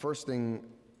 The first thing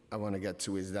I want to get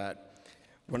to is that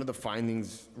one of the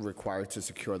findings required to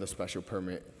secure the special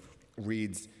permit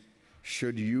reads,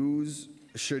 such use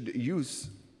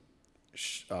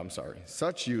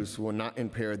will not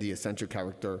impair the essential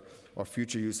character or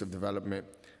future use of development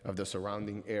of the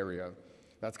surrounding area.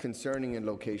 That's concerning in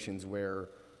locations where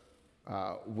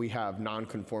we have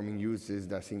non-conforming uses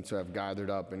that seem to have gathered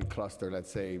up and clustered,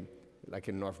 let's say, like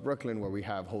in North Brooklyn, where we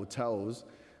have hotels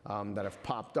that have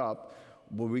popped up.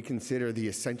 Will we consider the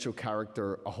essential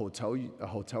character a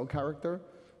hotel character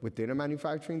within a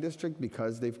manufacturing district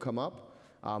because they've come up?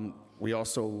 We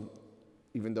also,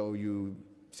 even though you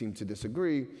seem to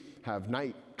disagree, have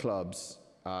nightclubs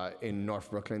in North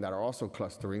Brooklyn that are also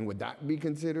clustering. Would that be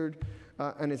considered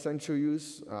an essential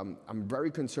use? I'm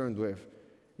very concerned with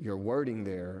your wording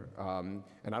there,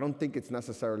 and I don't think it's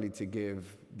necessarily to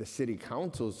give the city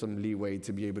council some leeway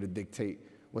to be able to dictate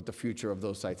what the future of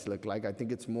those sites look like. I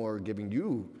think it's more giving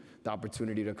you the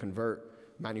opportunity to convert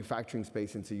manufacturing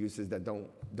space into uses that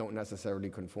don't necessarily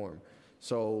conform.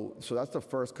 So that's the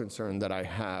first concern that I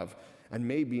have. And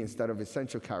maybe instead of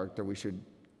essential character, we should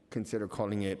consider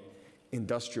calling it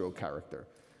industrial character.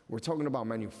 We're talking about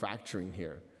manufacturing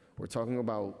here. We're talking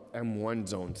about M1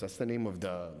 zones. That's the name of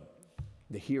the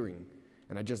hearing.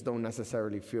 And I just don't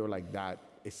necessarily feel like that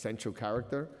essential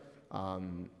character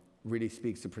really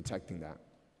speaks to protecting that.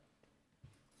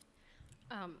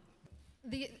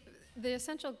 The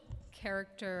essential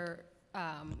character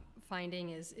finding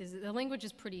is the language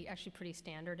is actually pretty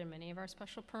standard in many of our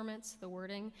special permits, the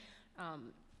wording.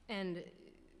 And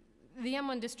the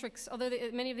M1 districts, although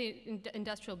many of the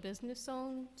industrial business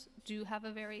zones do have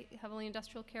a very heavily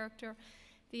industrial character,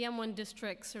 the M1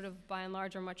 districts sort of by and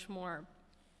large are much more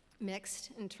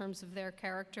mixed in terms of their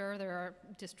character. There are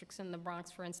districts in the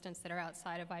Bronx, for instance, that are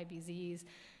outside of IBZs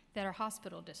that are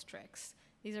hospital districts.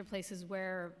 These are places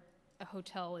where a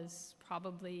hotel is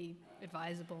probably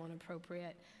advisable and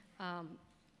appropriate.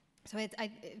 So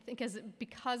I think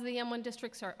because the M1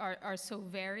 districts are so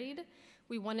varied,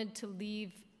 we wanted to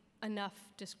leave enough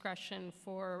discretion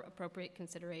for appropriate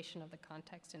consideration of the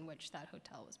context in which that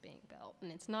hotel was being built.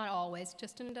 And it's not always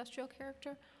just an industrial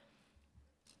character.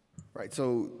 Right,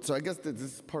 so I guess this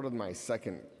is part of my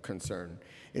second concern,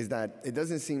 is that it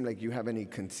doesn't seem like you have any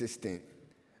consistent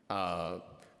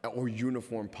or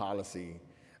uniform policy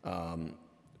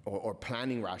or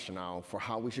planning rationale for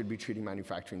how we should be treating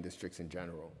manufacturing districts in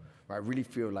general. I really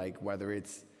feel like whether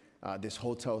it's this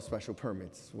hotel special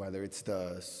permits, whether it's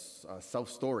the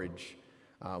self-storage,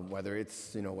 whether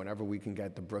it's, whenever we can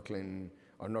get the Brooklyn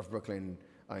or North Brooklyn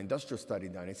industrial study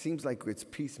done, it seems like it's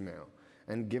piecemeal.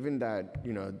 And given that,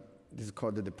 this is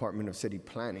called the Department of City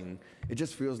Planning, it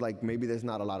just feels like maybe there's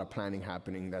not a lot of planning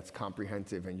happening that's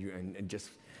comprehensive and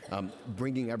just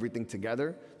bringing everything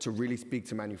together to really speak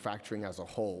to manufacturing as a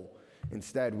whole.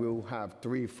 Instead, we'll have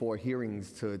 3 or 4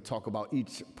 hearings to talk about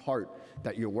each part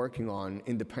that you're working on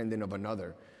independent of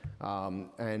another.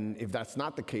 And if that's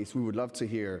not the case, we would love to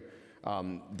hear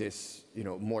this,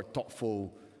 more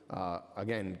thoughtful,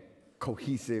 again,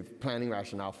 cohesive planning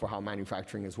rationale for how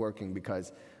manufacturing is working,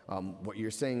 because what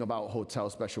you're saying about hotel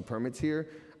special permits here,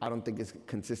 I don't think is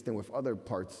consistent with other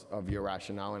parts of your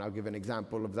rationale. And I'll give an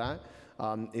example of that.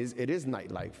 It is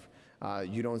nightlife.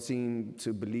 You don't seem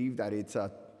to believe that it's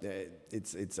a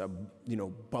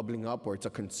bubbling up or it's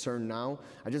a concern now.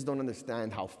 I just don't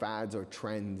understand how fads or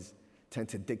trends tend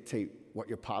to dictate what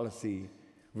your policy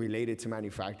related to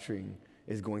manufacturing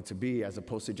is going to be, as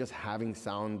opposed to just having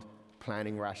sound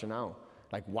planning rationale.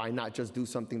 Like, why not just do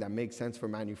something that makes sense for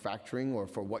manufacturing or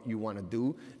for what you want to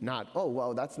do? Not, oh,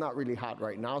 well, that's not really hot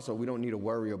right now, so we don't need to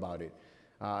worry about it.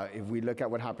 If we look at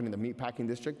what happened in the meatpacking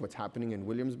district, what's happening in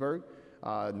Williamsburg,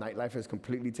 nightlife has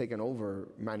completely taken over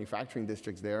manufacturing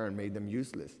districts there and made them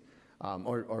useless,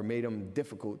 or made them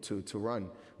difficult to run.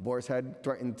 Boar's Head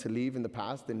threatened to leave in the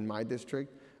past in my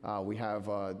district. We have,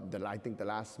 I think, the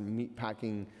last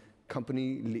meatpacking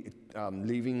company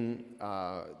leaving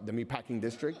the meatpacking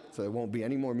district, so there won't be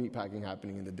any more meatpacking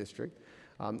happening in the district.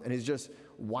 And it's just,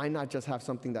 why not just have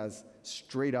something that's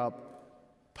straight up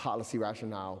policy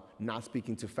rationale, not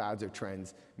speaking to fads or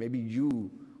trends. Maybe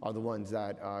you are the ones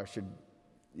that should,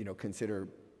 consider,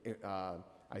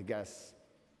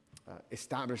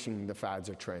 establishing the fads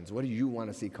or trends. What do you want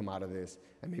to see come out of this?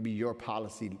 And maybe your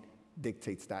policy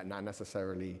dictates that, not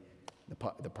necessarily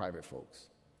the private folks.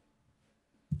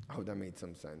 I hope that made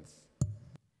some sense.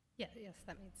 Yeah, yes,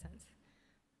 that made sense.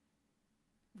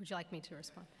 Would you like me to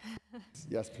respond?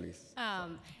 Yes, please.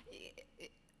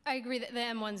 I agree that the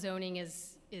M1 zoning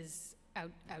is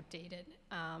outdated,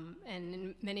 and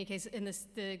in many cases,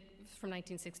 from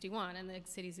 1961, and the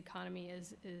city's economy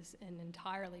is an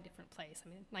entirely different place. I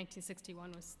mean,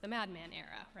 1961 was the Madman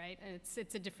era, right? And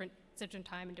it's a different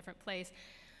time and different place.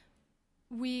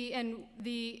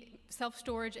 The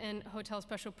self-storage and hotel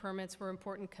special permits were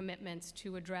important commitments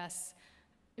to address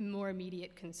more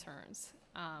immediate concerns.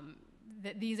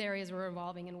 That these areas were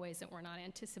evolving in ways that were not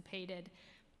anticipated,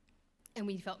 and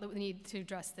we felt that we needed to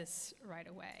address this right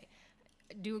away.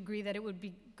 I do agree that it would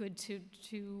be good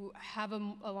to have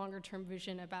a longer-term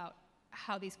vision about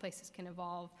how these places can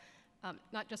evolve,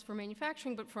 not just for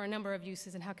manufacturing, but for a number of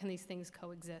uses, and how can these things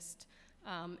coexist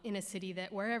in a city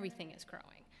where everything is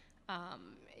growing.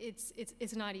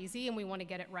 It's not easy, and we want to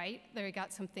get it right. They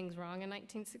got some things wrong in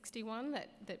 1961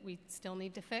 that we still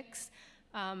need to fix,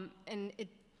 and it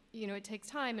takes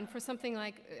time. And for something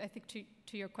like, I think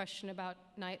to your question about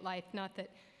nightlife, not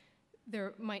that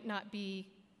there might not be,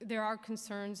 there are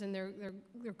concerns, and there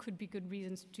could be good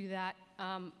reasons to do that.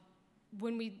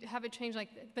 When we have a change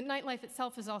but nightlife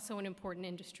itself is also an important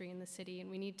industry in the city,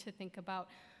 and we need to think about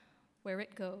where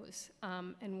it goes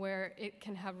and where it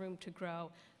can have room to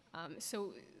grow.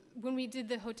 So when we did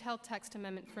the hotel text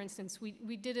amendment, for instance,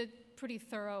 we did a pretty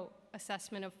thorough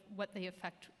assessment of what the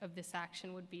effect of this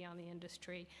action would be on the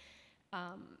industry.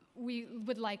 We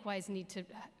would likewise need to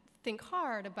think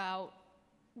hard about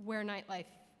where nightlife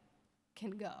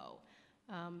can go.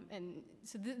 And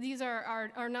so these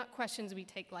are not questions we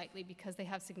take lightly, because they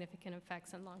have significant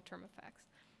effects and long-term effects.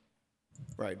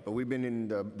 Right, but we've been in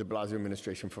the de Blasio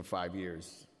administration for 5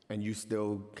 years, and you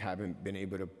still haven't been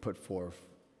able to put forth,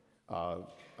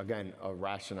 again, a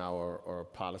rationale or a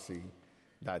policy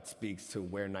that speaks to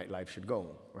where nightlife should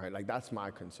go, right? Like, that's my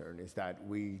concern, is that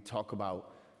we talk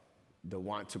about the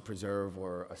want to preserve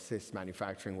or assist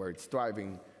manufacturing where it's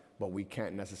thriving, but we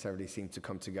can't necessarily seem to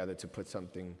come together to put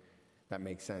something that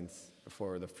makes sense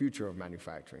for the future of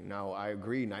manufacturing. Now, I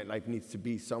agree, nightlife needs to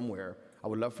be somewhere. I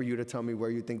would love for you to tell me where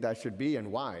you think that should be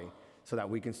and why, so that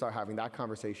we can start having that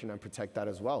conversation and protect that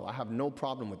as well. I have no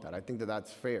problem with that. I think that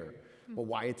that's fair. But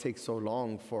why it takes so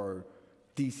long for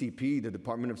DCP, the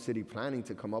Department of City Planning,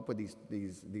 to come up with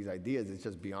these ideas is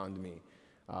just beyond me.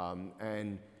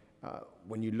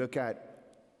 When you look at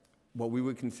what we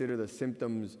would consider the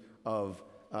symptoms of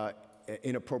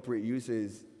inappropriate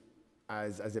uses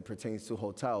as it pertains to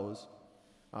hotels,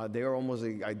 they are almost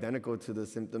identical to the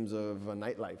symptoms of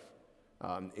nightlife.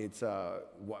 It's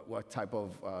what type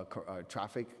of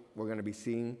traffic we're going to be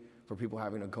seeing for people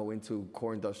having to go into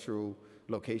core industrial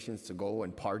locations to go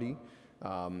and party,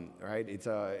 right?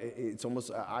 It's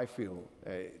almost, I feel,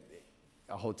 a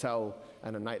hotel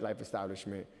and a nightlife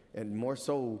establishment, and more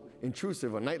so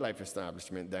intrusive a nightlife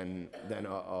establishment than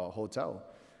a hotel.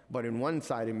 But in one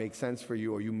side it makes sense for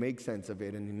you, or you make sense of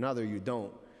it, and in another you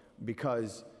don't,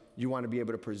 because you want to be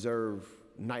able to preserve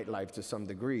nightlife to some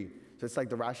degree. So it's like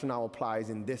the rationale applies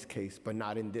in this case, but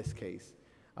not in this case.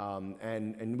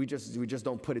 And we just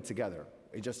don't put it together.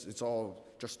 It's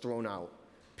all just thrown out,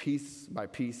 piece by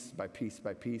piece by piece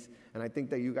by piece. And I think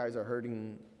that you guys are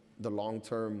hurting the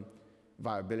long-term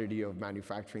viability of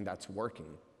manufacturing that's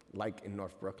working, like in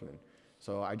North Brooklyn.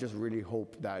 So I just really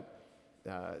hope that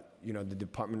the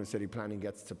Department of City Planning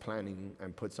gets to planning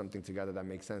and put something together that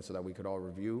makes sense, so that we could all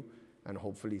review and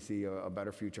hopefully see a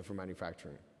better future for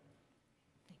manufacturing.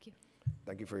 Thank you.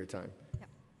 Thank you for your time. Yep.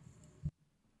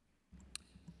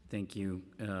 Thank you,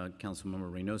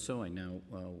 Councilmember Reynoso. I now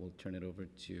will turn it over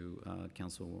to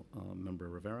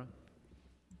Councilmember Rivera.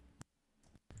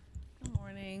 Good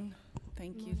morning.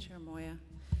 Thank you, Chair Moya.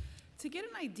 To get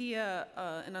an idea,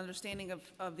 an understanding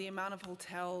of the amount of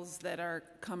hotels that are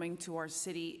coming to our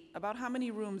city, about how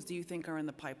many rooms do you think are in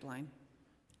the pipeline?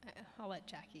 I'll let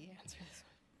Jackie answer this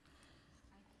one.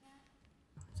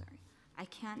 Sorry. I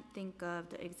can't think of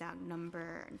the exact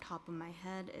number on top of my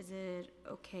head. Is it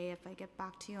okay if I get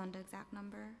back to you on the exact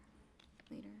number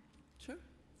later? Sure.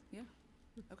 Yeah.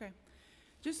 Okay.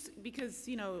 Just because,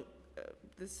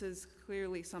 this is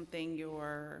clearly something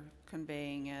you're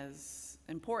conveying as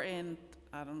important.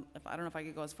 I don't know if I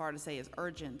could go as far to say as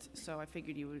urgent. So I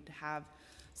figured you would have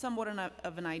somewhat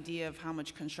of an idea of how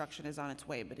much construction is on its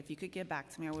way. But if you could get back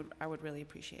to me, I would really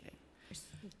appreciate it.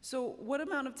 So what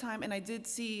amount of time, and I did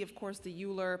see, of course, the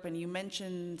ULURP, and you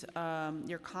mentioned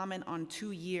your comment on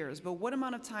 2 years, but what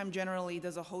amount of time generally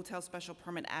does a hotel special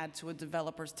permit add to a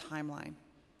developer's timeline?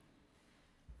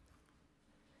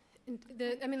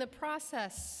 The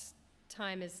process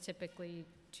time is typically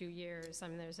 2 years. I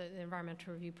mean, there's an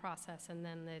environmental review process and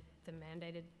then the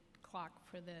mandated clock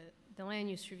for the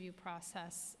land use review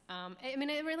process.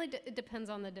 It really depends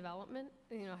on the development,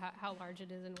 how large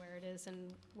it is and where it is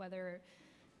and whether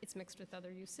it's mixed with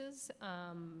other uses.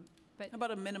 But How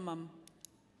about a minimum?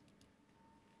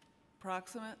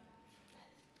 Approximate?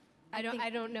 I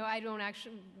don't know. I don't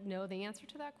actually know the answer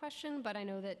to that question, but I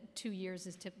know that 2 years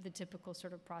is the typical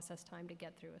sort of process time to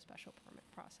get through a special permit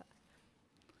process.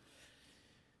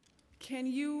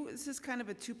 This is kind of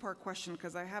a two-part question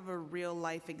because I have a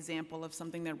real-life example of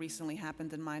something that recently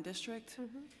happened in my district.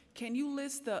 Can you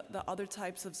list the other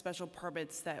types of special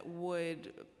permits that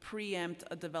would preempt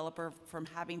a developer from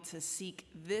having to seek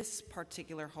this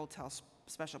particular hotel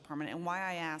special permit? And why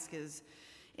I ask is,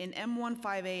 in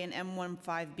M15A and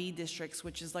M15B districts,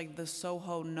 which is like the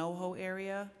Soho, NoHo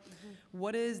area,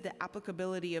 what is the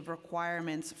applicability of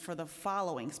requirements for the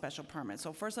following special permits?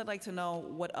 So first I'd like to know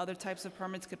what other types of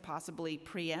permits could possibly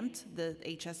preempt the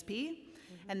HSP.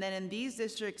 And then in these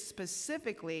districts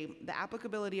specifically, the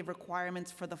applicability of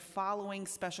requirements for the following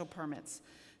special permits: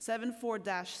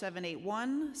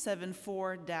 74-781,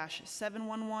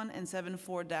 74-711, and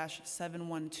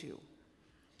 74-712.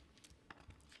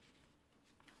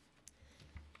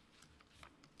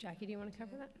 Jackie, do you want to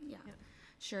cover that? Yeah.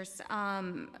 Sure. So,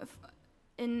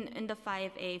 in the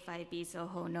 5A, 5B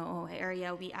Soho, NoHo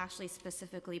area, we actually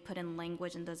specifically put in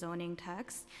language in the zoning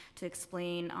text to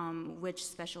explain which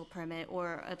special permit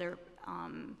or other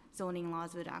zoning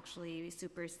laws would actually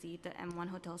supersede the M1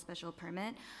 hotel special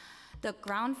permit. The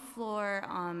ground floor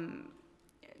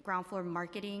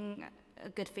marketing,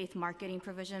 good faith marketing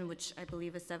provision, which I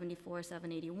believe is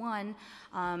 74-781,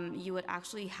 you would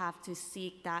actually have to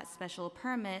seek that special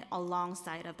permit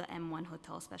alongside of the M1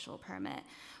 hotel special permit.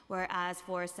 Whereas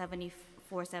for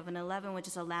 74-711, which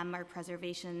is a landmark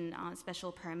preservation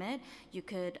special permit,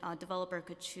 developer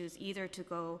could choose either to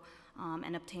go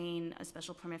and obtain a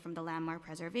special permit from the landmark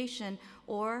preservation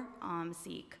or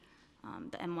seek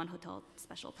the M1 hotel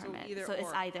special permit. So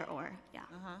it's either or, yeah.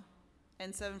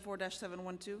 And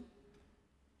 74-712?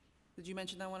 Did you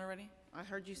mention that one already? I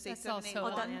heard you say That's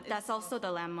 781. That's also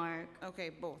the landmark. Okay,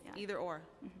 both, Yeah. either or.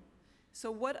 So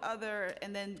what other,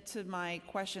 and then to my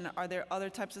question, are there other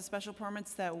types of special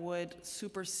permits that would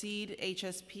supersede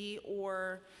HSP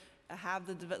or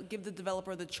give the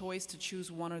developer the choice to choose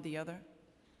one or the other?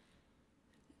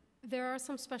 There are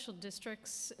some special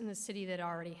districts in the city that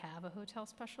already have a hotel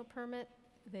special permit.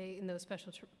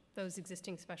 Those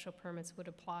existing special permits would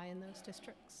apply in those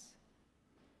districts.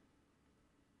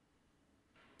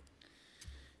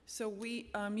 So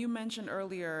you mentioned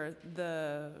earlier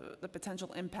the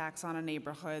potential impacts on a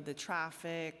neighborhood, the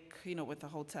traffic, with the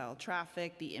hotel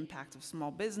traffic, the impact of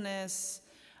small business.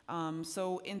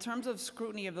 So in terms of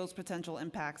scrutiny of those potential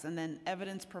impacts and then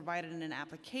evidence provided in an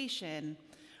application,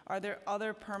 are there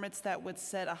other permits that would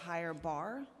set a higher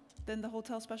bar than the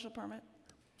hotel special permit?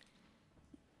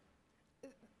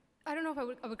 I don't know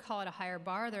if I would call it a higher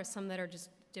bar. There are some that are just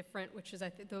different, which is, I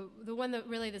think, the one that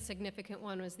really the significant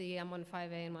one was the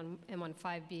M15A and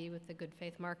M15B with the good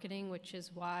faith marketing, which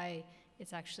is why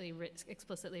it's actually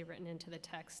explicitly written into the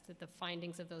text that the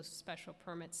findings of those special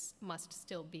permits must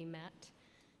still be met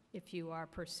if you are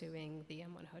pursuing the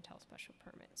M1 hotel special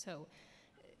permit. So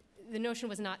the notion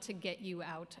was not to get you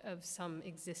out of some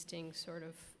existing sort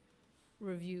of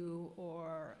review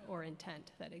or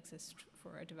intent that exists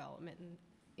for a development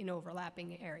in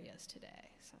overlapping areas today.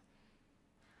 So.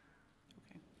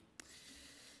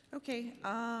 Okay.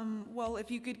 Well,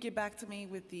 if you could get back to me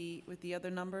with the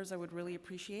other numbers, I would really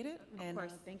appreciate it. Of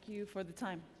course. Thank you for the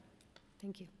time.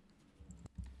 Thank you.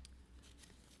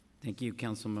 Thank you,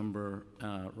 Councilmember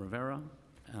Rivera.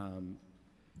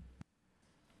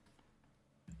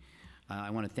 I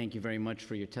want to thank you very much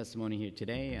for your testimony here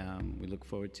today. We look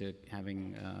forward to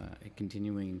having a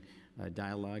continuing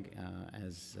dialogue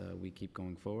as we keep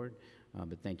going forward.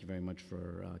 But thank you very much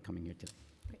for coming here today.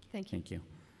 Great. Thank you. Thank you.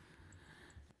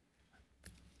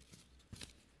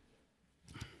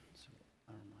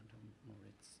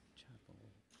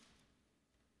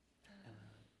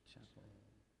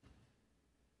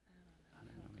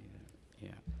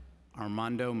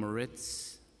 Armando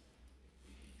Moritz.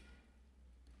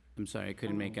 I'm sorry, I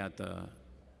couldn't make out the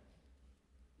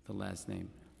last name.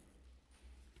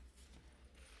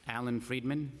 Alan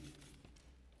Friedman.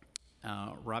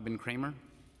 Robin Kramer.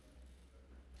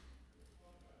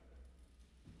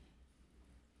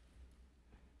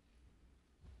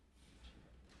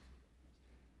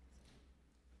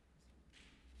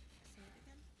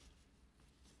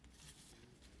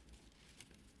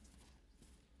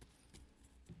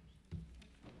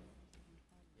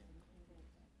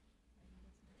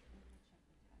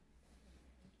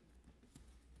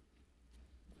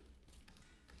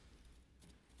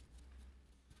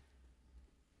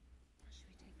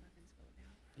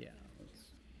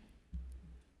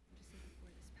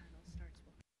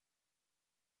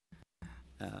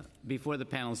 Before the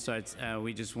panel starts,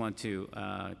 we just want to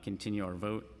continue our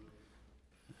vote.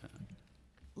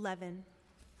 Levin.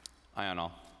 Aye on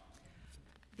all.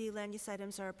 The land use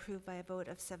items are approved by a vote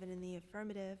of 7 in the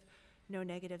affirmative, no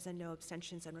negatives and no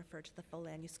abstentions, and referred to the full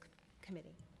land use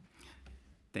committee.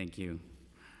 Thank you.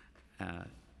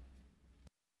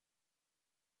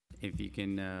 If you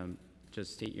can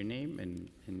just state your name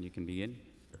and you can begin.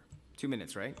 2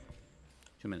 minutes, right?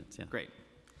 2 minutes, yeah. Great.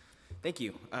 Thank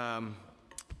you.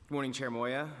 Good morning, Chair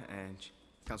Moya and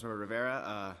Councilmember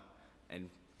Rivera, and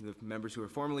the members who are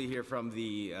formerly here from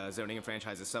the Zoning and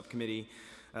Franchises Subcommittee.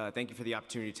 Thank you for the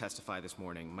opportunity to testify this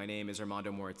morning. My name is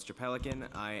Armando Moritz-Japelican.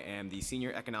 I am the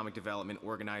Senior Economic Development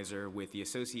Organizer with the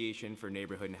Association for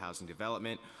Neighborhood and Housing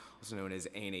Development, also known as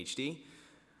ANHD.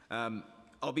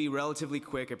 I'll be relatively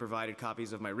quick. I provided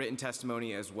copies of my written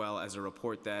testimony as well as a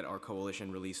report that our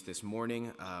coalition released this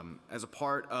morning. As a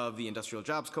part of the Industrial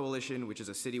Jobs Coalition, which is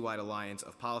a citywide alliance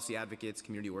of policy advocates,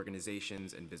 community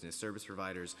organizations, and business service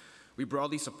providers, we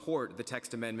broadly support the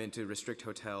text amendment to restrict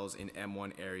hotels in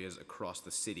M1 areas across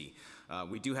the city.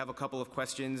 We do have a couple of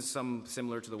questions, some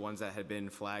similar to the ones that had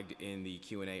been flagged in the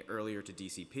Q&A earlier to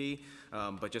DCP,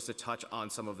 but just to touch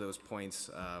on some of those points,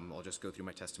 I'll just go through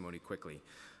my testimony quickly.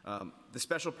 The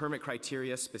special permit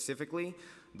criteria specifically,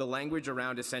 the language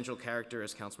around essential character,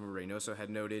 as Councilmember Reynoso had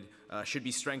noted, should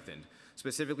be strengthened,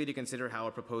 specifically to consider how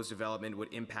a proposed development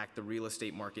would impact the real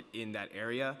estate market in that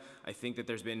area. I think that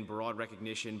there's been broad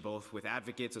recognition both with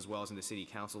advocates as well as in the City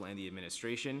Council and the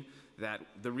administration that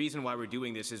the reason why we're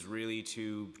doing this is really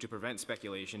to prevent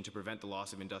speculation, to prevent the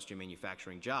loss of industrial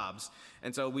manufacturing jobs,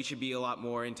 and so we should be a lot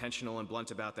more intentional and blunt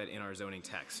about that in our zoning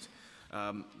text.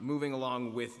 Moving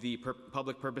along with the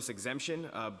public purpose exemption,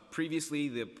 previously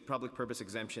the public purpose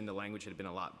exemption, the language had been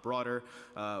a lot broader.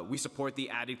 We support the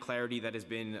added clarity that has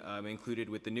been included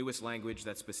with the newest language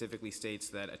that specifically states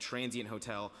that a transient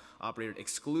hotel operated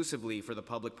exclusively for the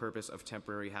public purpose of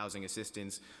temporary housing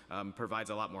assistance provides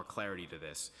a lot more clarity to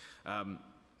this.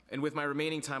 And with my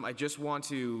remaining time, I just want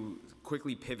to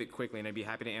pivot quickly, and I'd be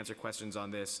happy to answer questions on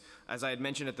this. As I had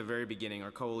mentioned at the very beginning, our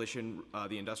coalition,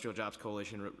 the Industrial Jobs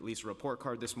Coalition, released a report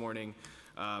card this morning,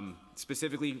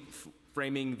 specifically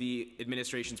framing the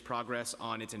administration's progress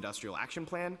on its industrial action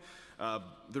plan.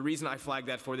 The reason I flagged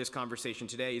that for this conversation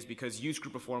today is because use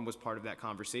group reform was part of that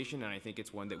conversation, and I think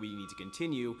it's one that we need to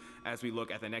continue as we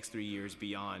look at the next 3 years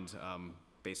beyond,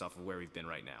 based off of where we've been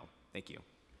right now. Thank you.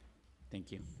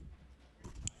 Thank you.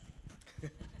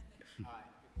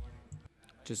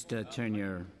 Just turn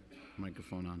your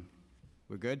microphone on.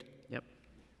 We're good? Yep.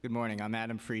 Good morning. I'm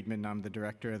Adam Friedman. I'm the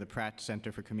director of the Pratt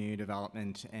Center for Community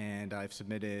Development, and I've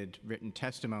submitted written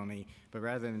testimony. But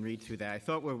rather than read through that, I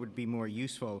thought what would be more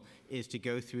useful is to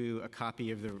go through a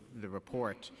copy of the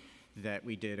report that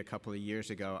we did a couple of years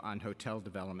ago on hotel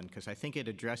development, because I think it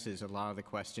addresses a lot of the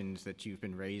questions that you've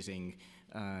been raising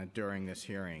during this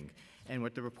hearing. And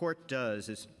what the report does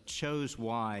is shows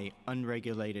why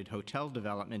unregulated hotel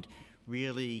development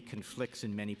really conflicts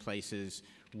in many places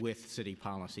with city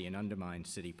policy and undermines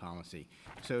city policy.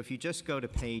 So if you just go to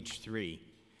page 3,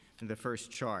 the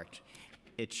first chart,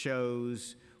 it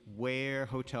shows where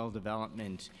hotel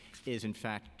development is in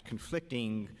fact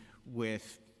conflicting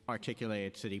with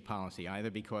articulated city policy,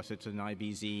 either because it's an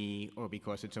IBZ or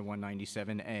because it's a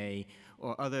 197A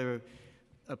or other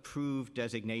approved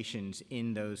designations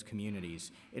in those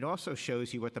communities. It also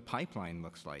shows you what the pipeline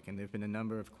looks like, and there have been a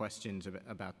number of questions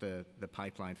about the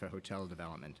pipeline for hotel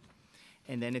development.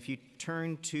 And then if you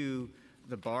turn to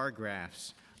the bar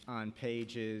graphs on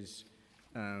pages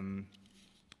 6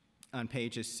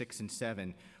 and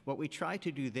 7, what we tried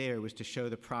to do there was to show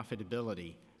the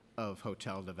profitability of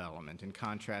hotel development in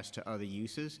contrast to other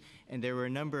uses. And there were a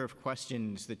number of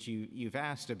questions that you've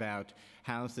asked about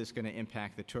how is this going to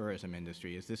impact the tourism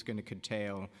industry? Is this going to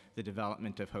curtail the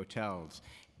development of hotels?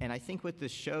 And I think what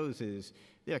this shows is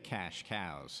they're cash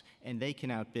cows, and they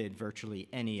can outbid virtually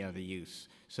any other use.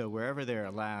 So wherever they're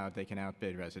allowed, they can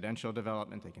outbid residential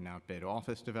development, they can outbid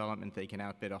office development, they can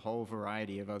outbid a whole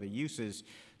variety of other uses.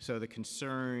 So the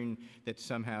concern that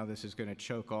somehow this is going to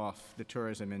choke off the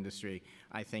tourism industry,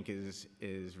 I think is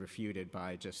refuted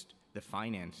by just the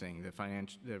financing,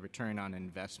 the return on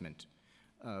investment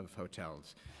of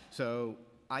hotels. So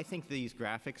I think these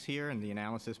graphics here and the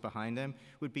analysis behind them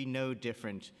would be no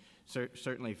different,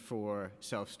 certainly for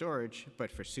self-storage,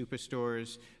 but for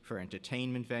superstores, for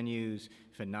entertainment venues,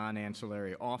 for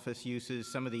non-ancillary office uses,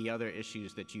 some of the other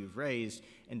issues that you've raised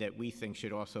and that we think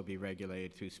should also be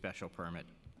regulated through special permit.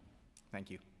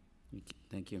 Thank you.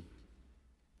 Thank you.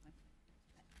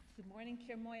 Good morning,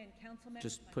 Chair Moy and Council members.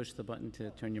 Just push the button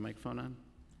to turn your microphone on.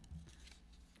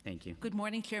 Thank you. Good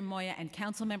morning, Chair Moya and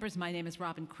council members. My name is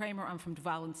Robin Kramer. I'm from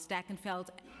Duval and Stackenfeld,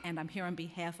 and I'm here on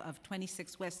behalf of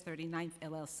 26 West 39th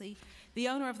LLC, the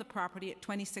owner of the property at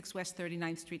 26 West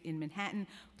 39th Street in Manhattan,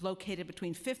 located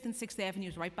between 5th and 6th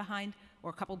Avenues, right behind,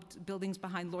 or a couple buildings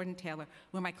behind Lord & Taylor,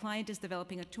 where my client is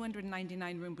developing a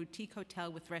 299-room boutique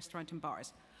hotel with restaurant and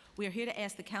bars. We are here to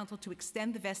ask the council to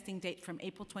extend the vesting date from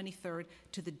April 23rd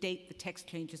to the date the text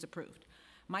change is approved.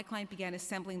 My client began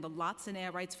assembling the lots and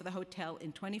air rights for the hotel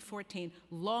in 2014,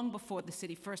 long before the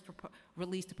city first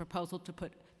released a proposal to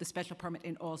put the special permit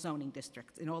in all zoning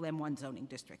districts, in all M1 zoning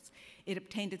districts. It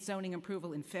obtained its zoning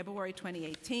approval in February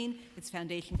 2018, its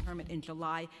foundation permit in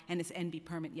July, and its NB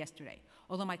permit yesterday.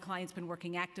 Although my client's been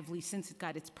working actively since it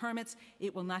got its permits,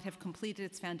 it will not have completed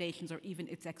its foundations or even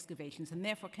its excavations, and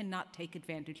therefore cannot take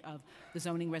advantage of the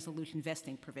zoning resolution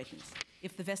vesting provisions.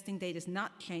 If the vesting date is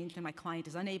not changed and my client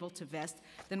is unable to vest,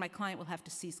 then my client will have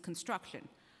to cease construction.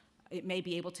 It may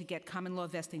be able to get common law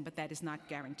vesting, but that is not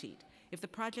guaranteed. If the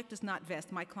project does not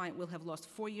vest, my client will have lost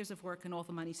 4 years of work and all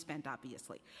the money spent,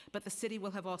 obviously. But the city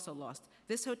will have also lost.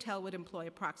 This hotel would employ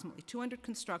approximately 200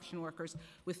 construction workers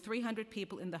with 300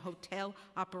 people in the hotel,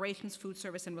 operations, food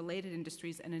service, and related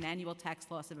industries, and an annual tax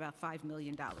loss of about $5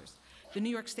 million. The New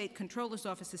York State Comptroller's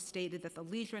Office has stated that the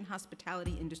leisure and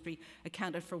hospitality industry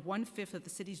accounted for 1/5 of the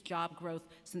city's job growth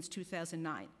since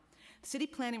 2009. The city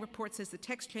planning report says the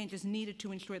text change is needed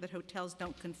to ensure that hotels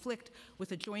don't conflict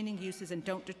with adjoining uses and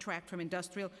don't detract from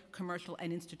industrial, commercial,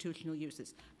 and institutional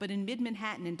uses. But in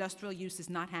mid-Manhattan, industrial use is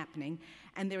not happening,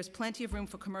 and there is plenty of room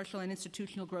for commercial and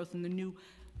institutional growth in the new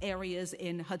areas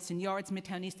in Hudson Yards,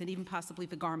 Midtown East, and even possibly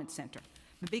the Garment Center.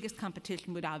 The biggest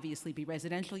competition would obviously be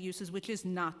residential uses, which is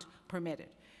not permitted.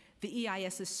 The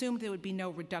EIS assumed there would be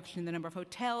no reduction in the number of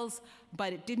hotels,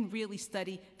 but it didn't really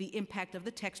study the impact of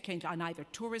the text change on either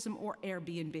tourism or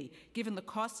Airbnb. Given the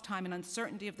cost, time, and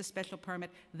uncertainty of the special permit,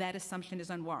 that assumption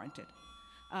is unwarranted.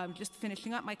 Just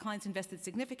finishing up, my clients invested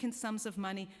significant sums of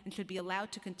money and should be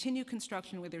allowed to continue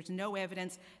construction where there's no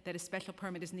evidence that a special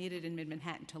permit is needed in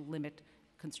mid-Manhattan to limit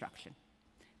construction.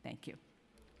 Thank you.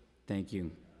 Thank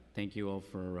you. Thank you all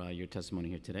for your testimony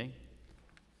here today.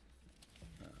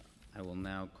 I will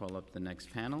now call up the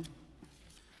next panel.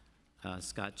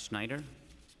 Scott Schneider. Is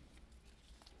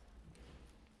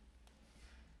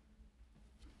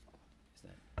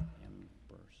that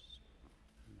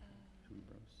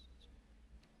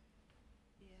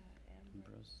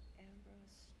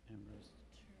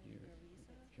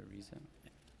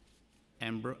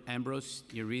Ambrose? Ambrose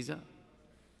Uriza?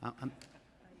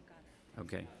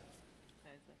 Okay.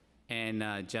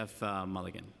 And Jeff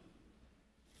Mulligan.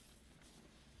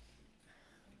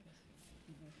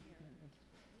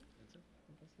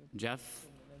 Jeff,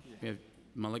 we have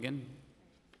Mulligan?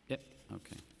 Yep,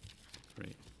 okay,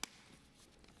 great.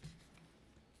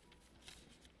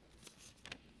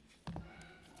 I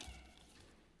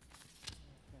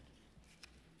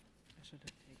should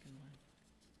have taken one.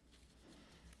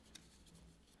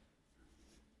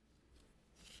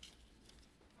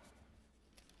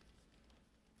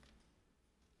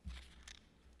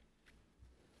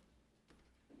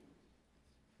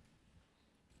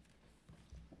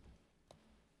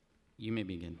 You may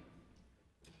begin.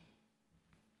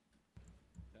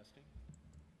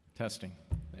 Testing.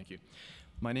 Thank you.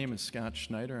 My name is Scott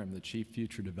Schneider. I'm the Chief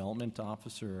Future Development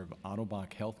Officer of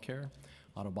Ottobock Healthcare.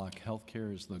 Ottobock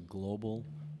Healthcare is the global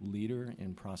leader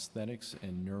in prosthetics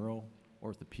and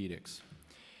neuroorthopedics.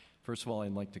 First of all,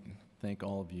 I'd like to thank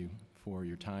all of you for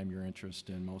your time, your interest,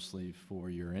 and mostly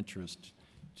for your interest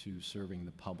to serving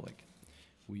the public.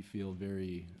 We feel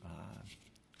very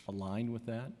aligned with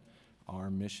that.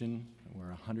 Our mission,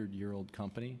 we're a 100-year-old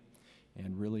company,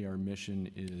 and really our mission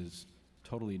is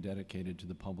totally dedicated to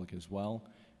the public as well.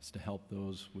 It's to help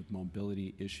those with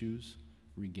mobility issues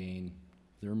regain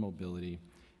their mobility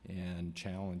and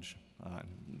challenge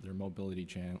their mobility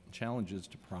challenges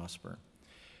to prosper.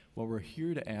 What we're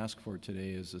here to ask for today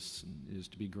is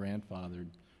to be grandfathered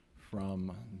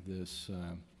from this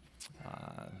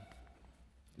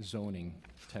zoning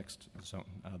text,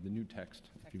 the new text,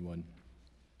 if you would.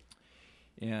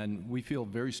 And we feel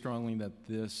very strongly that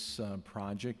this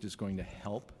project is going to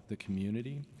help the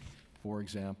community. For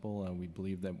example, we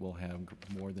believe that we'll have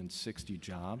more than 60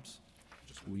 jobs.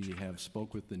 We have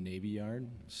spoke with the Navy Yard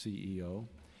CEO,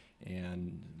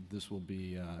 and this will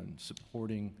be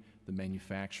supporting the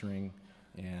manufacturing,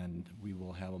 and we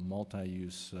will have a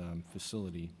multi-use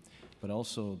facility. But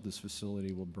also, this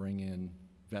facility will bring in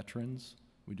veterans.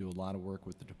 We do a lot of work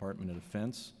with the Department of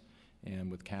Defense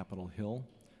and with Capitol Hill,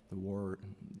 the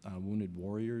Wounded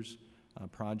Warriors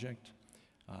Project.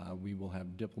 We will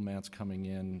have diplomats coming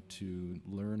in to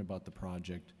learn about the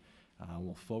project.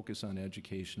 We'll focus on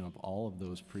education of all of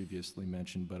those previously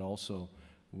mentioned, but also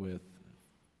with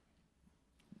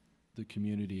the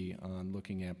community on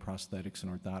looking at prosthetics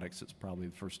and orthotics. It's probably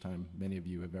the first time many of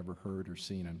you have ever heard or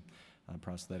seen a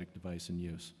prosthetic device in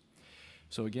use.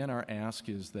 So again, our ask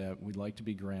is that we'd like to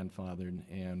be grandfathered,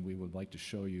 and we would like to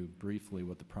show you briefly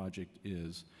what the project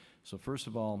is. So first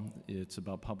of all, it's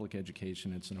about public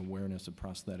education. It's an awareness of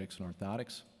prosthetics and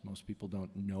orthotics. Most people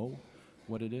don't know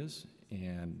what it is.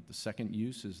 And the second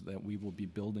use is that we will be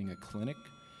building a clinic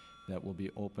that will be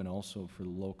open also for the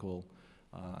local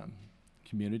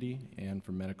community and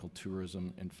for medical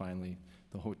tourism. And finally,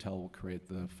 the hotel will create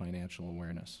the financial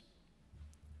awareness.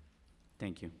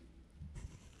 Thank you.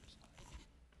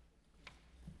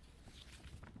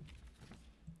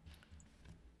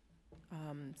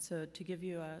 So to give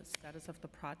you a status of the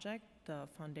project, the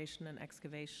foundation and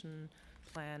excavation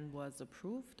plan was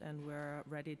approved, and we're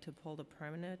ready to pull the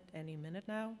permit any minute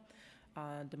now.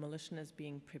 Demolition is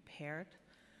being prepared,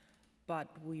 but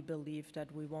we believe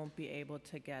that we won't be able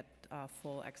to get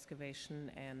full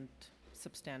excavation and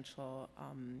substantial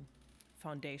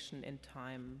foundation in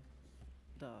time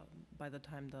by the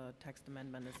time the text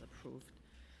amendment is approved.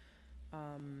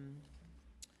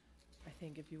 I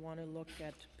think if you want to look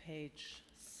at page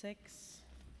 6,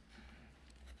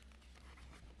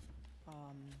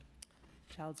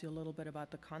 tells you a little bit about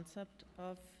the concept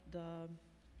of the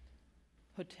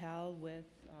hotel with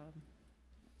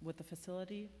the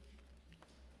facility,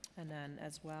 and then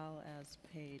as well as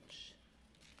page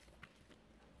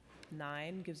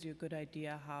 9 gives you a good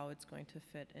idea how it's going to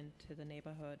fit into the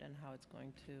neighborhood and how it's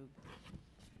going to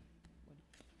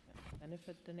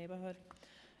benefit the neighborhood.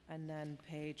 And then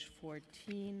page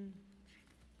 14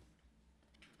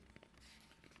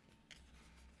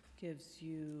 gives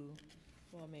you,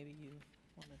 well, maybe you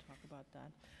want to talk about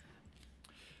that.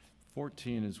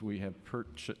 14 is we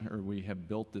have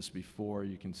built this before.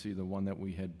 You can see the one that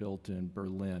we had built in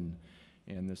Berlin,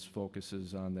 and this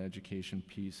focuses on the education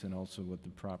piece and also what the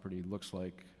property looks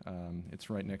like. It's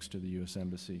right next to the U.S.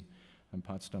 Embassy on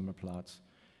Potsdamer Platz.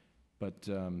 But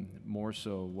more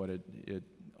so, what it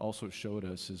also showed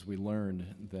us is we learned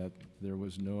that there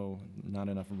was not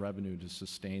enough revenue to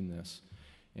sustain this,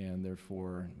 and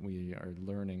therefore we are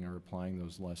learning or applying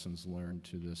those lessons learned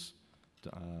to this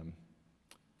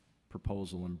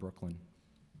proposal in Brooklyn.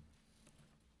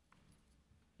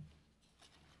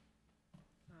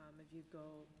 If you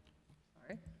go,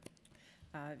 if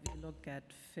you look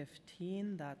at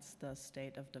 15, that's the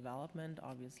state of development.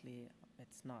 Obviously,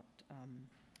 it's not,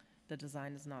 the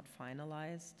design is not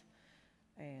finalized.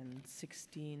 And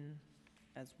 16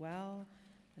 as well.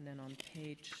 And then on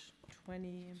page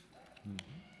 20,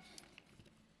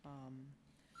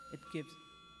 it gives,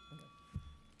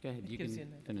 Go ahead, you can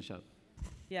finish up.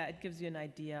 yeah, it gives you an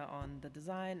idea on the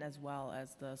design as well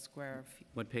as the square feet.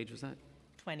 What page was that?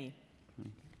 20.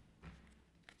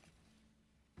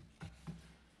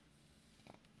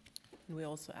 And we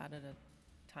also added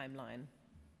a timeline,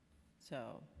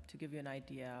 so to give you an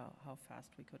idea how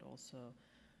fast we could also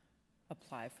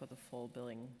apply for the full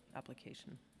billing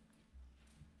application.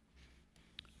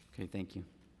 Okay, thank you.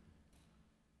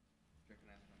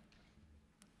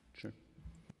 Sure.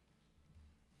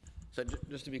 So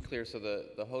just to be clear, so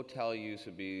the hotel use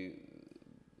would be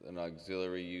an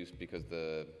auxiliary use because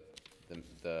the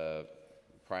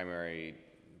primary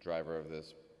driver of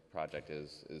this project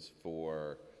is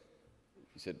for,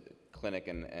 you said, clinic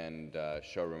and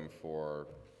showroom for,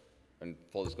 and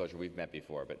full disclosure, we've met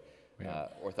before, but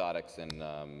orthotics and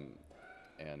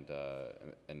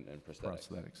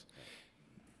prosthetics.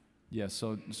 Yeah,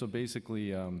 so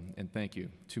basically, and thank you,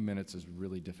 2 minutes is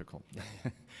really difficult.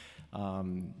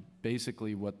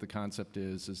 Basically, what the concept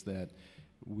is that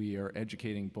we are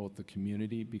educating both the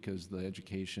community, because the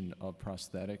education of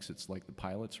prosthetics, it's like the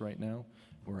pilots right now.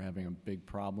 We're having a big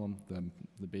problem.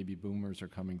 The baby boomers are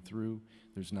coming through.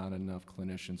 There's not enough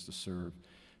clinicians to serve.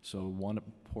 So one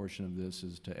portion of this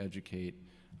is to educate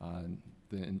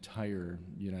the entire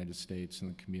United States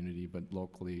and the community, but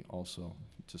locally also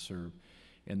to serve.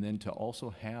 And then to also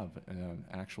have an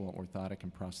actual orthotic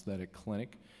and prosthetic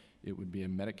clinic. It would be a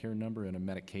Medicare number and a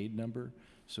Medicaid number,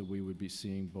 so we would be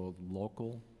seeing both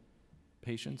local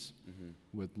patients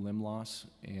with limb loss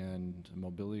and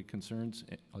mobility concerns,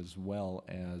 as well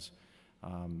as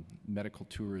medical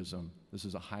tourism. This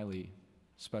is a highly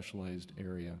specialized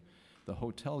area. The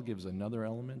hotel gives another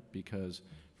element because,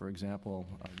 for example,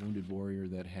 a wounded warrior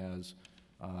that has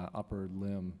upper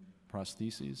limb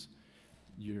prostheses,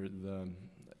 the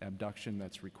abduction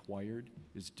that's required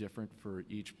is different for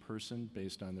each person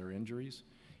based on their injuries,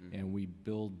 and we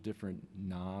build different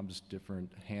knobs,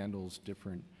 different handles,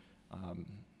 different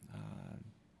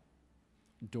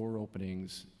door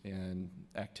openings and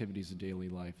activities of daily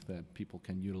life that people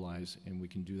can utilize, and we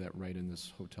can do that right in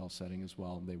this hotel setting as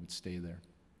well. They would stay there.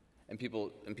 And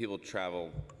people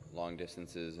travel long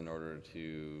distances in order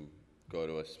to go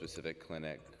to a specific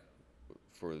clinic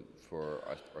for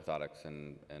orthotics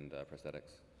and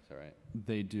prosthetics. Is that right?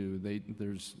 They do.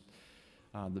 There's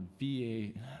the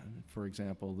VA, for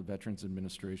example, the Veterans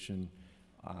Administration.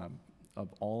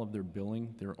 Of all of their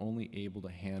billing, they're only able to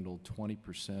handle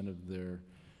 20%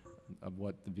 of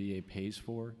what the VA pays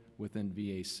for within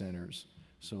VA centers.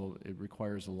 So it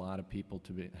requires a lot of people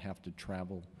to have to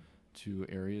travel to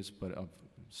areas, but of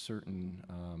certain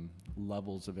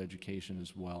levels of education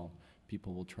as well.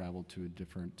 People will travel to a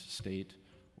different state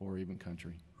or even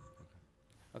country.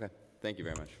 Okay. Thank you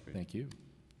very much. Thank you.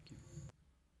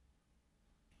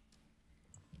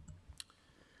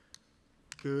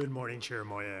 Good morning, Chair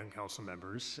Moya and council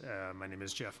members. My name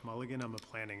is Jeff Mulligan. I'm a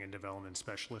planning and development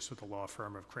specialist with the law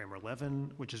firm of Kramer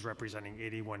Levin, which is representing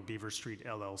 81 Beaver Street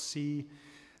LLC,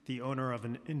 the owner of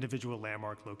an individual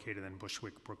landmark located in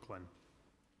Bushwick, Brooklyn.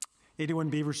 81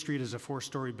 Beaver Street is a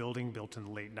 4-story building built in the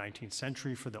late 19th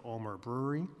century for the Ulmer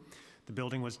Brewery. The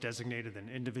building was designated an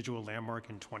individual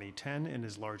landmark in 2010 and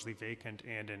is largely vacant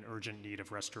and in urgent need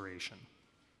of restoration.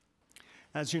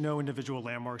 As you know, individual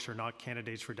landmarks are not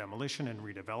candidates for demolition and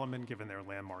redevelopment given their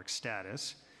landmark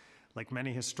status. Like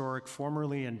many historic,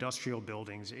 formerly industrial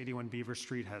buildings, 81 Beaver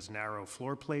Street has narrow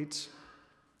floor plates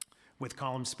with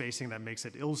column spacing that makes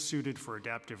it ill-suited for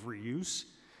adaptive reuse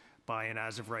by an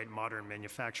as-of-right modern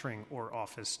manufacturing or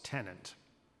office tenant.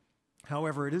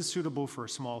 However, it is suitable for a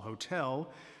small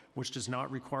hotel, which does not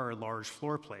require large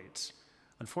floor plates.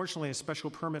 Unfortunately, a special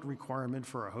permit requirement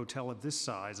for a hotel of this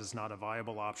size is not a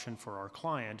viable option for our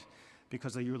client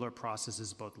because the ULURP process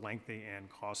is both lengthy and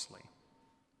costly.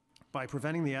 By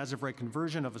preventing the as-of-right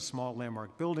conversion of a small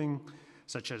landmark building,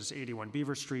 such as 81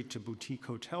 Beaver Street, to boutique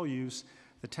hotel use,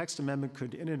 the text amendment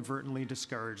could inadvertently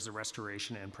discourage the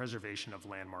restoration and preservation of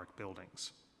landmark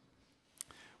buildings.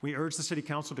 We urge the City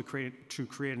Council to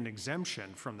create an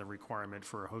exemption from the requirement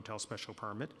for a hotel special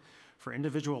permit for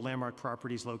individual landmark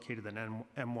properties located in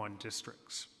M1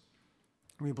 districts.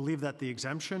 We believe that the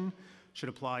exemption should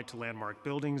apply to landmark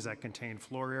buildings that contain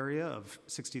floor area of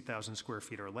 60,000 square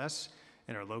feet or less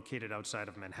and are located outside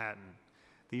of Manhattan.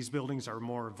 These buildings are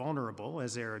more vulnerable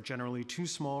as they are generally too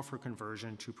small for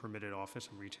conversion to permitted office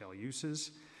and retail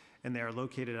uses, and they are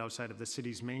located outside of the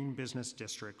city's main business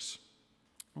districts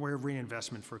where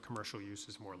reinvestment for commercial use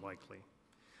is more likely.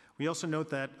 We also note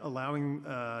that allowing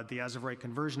the as-of-right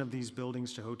conversion of these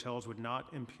buildings to hotels would not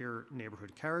impair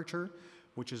neighborhood character,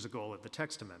 which is the goal of the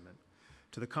text amendment.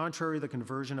 To the contrary, the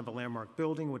conversion of a landmark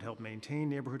building would help maintain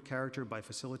neighborhood character by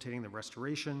facilitating the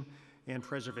restoration and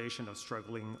preservation of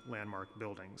struggling landmark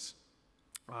buildings.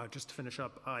 Just to finish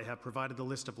up, I have provided the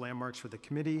list of landmarks for the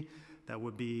committee that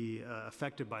would be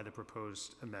affected by the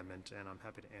proposed amendment, and I'm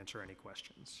happy to answer any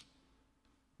questions.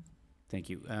 Thank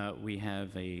you. We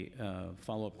have a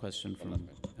follow-up question from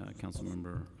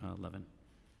Councilmember Levin.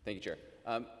 Thank you, Chair.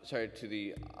 Sorry to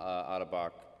the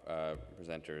Ottobock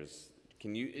presenters.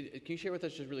 Can you share with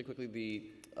us just really quickly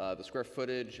the square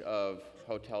footage of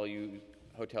hotel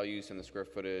use and the square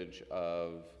footage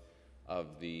of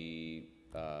the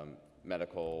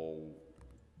medical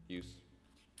use?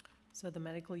 So the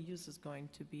medical use is going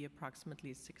to be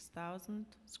approximately 6,000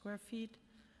 square feet,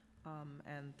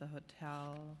 and the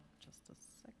hotel, just a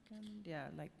second, yeah,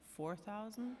 like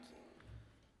 4,000.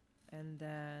 And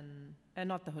then, and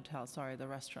not the hotel, sorry, the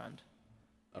restaurant.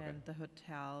 Okay. And the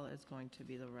hotel is going to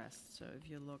be the rest. So if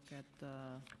you look at the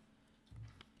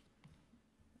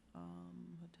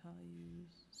hotel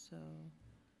use, so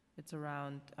it's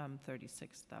around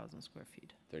 36,000 square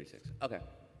feet. 36, okay.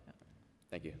 Yeah.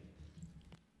 Thank you.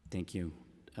 Thank you.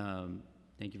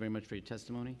 Thank you very much for your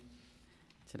testimony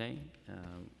today.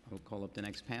 I'll call up the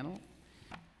next panel,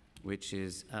 which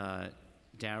is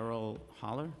Daryl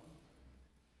Holler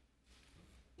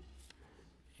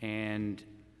and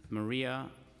Maria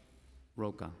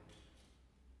Roca.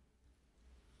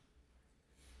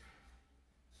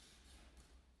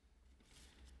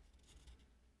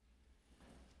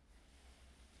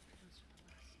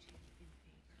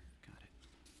 Got it.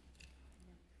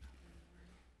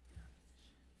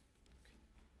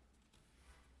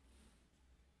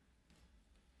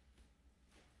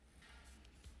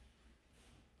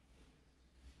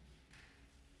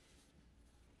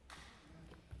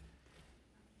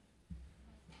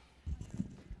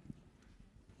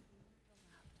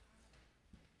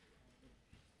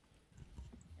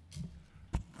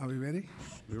 Are we ready?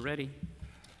 We're ready.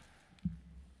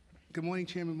 Good morning,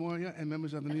 Chairman Moria and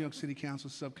members of the New York City Council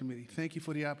Subcommittee. Thank you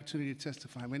for the opportunity to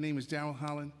testify. My name is Darrell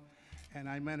Holland, and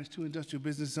I manage 2 industrial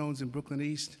business zones in Brooklyn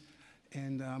East.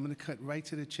 And I'm going to cut right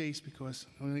to the chase because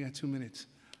I only got 2 minutes.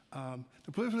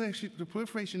 The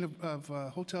proliferation of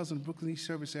hotels in the Brooklyn East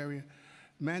service area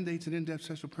mandates an in-depth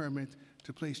special permit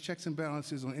to place checks and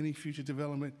balances on any future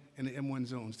development in the M1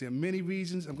 zones. There are many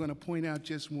reasons. I'm going to point out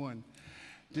just one.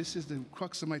 This is the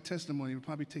crux of my testimony. It will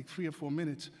probably take 3 or 4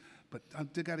 minutes, but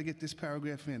I've got to get this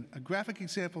paragraph in. A graphic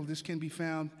example of this can be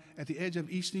found at the edge of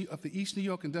the East New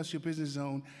York Industrial Business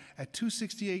Zone at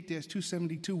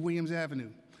 268-272 Williams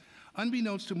Avenue.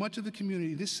 Unbeknownst to much of the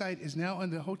community, this site is now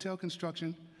under hotel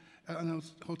construction.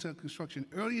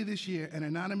 Earlier this year, an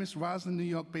anonymous Roslyn, New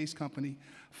York-based company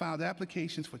filed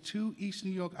applications for 2 East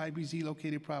New York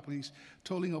IBZ-located properties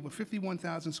totaling over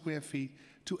 51,000 square feet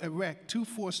to erect 2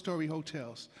 4-story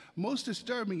hotels. Most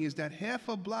disturbing is that half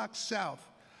a block south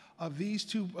of these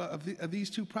two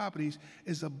properties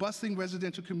is a bustling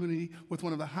residential community with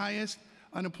one of the highest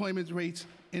unemployment rates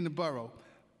in the borough.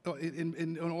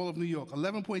 In all of New York,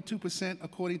 11.2%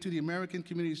 according to the American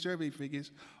Community Survey figures,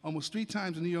 almost 3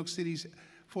 times New York City's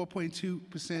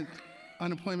 4.2%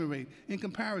 unemployment rate. In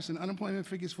comparison, unemployment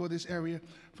figures for this area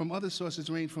from other sources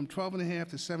range from 12.5%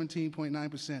 to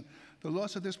 17.9%. The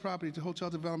loss of this property to hotel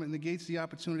development negates the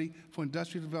opportunity for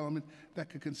industrial development that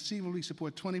could conceivably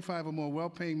support 25 or more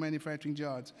well-paying manufacturing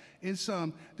jobs. In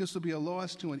sum, this will be a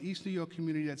loss to an East New York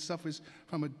community that suffers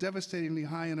from a devastatingly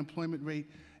high unemployment rate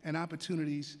and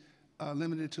opportunities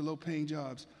limited to low-paying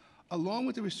jobs. Along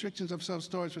with the restrictions of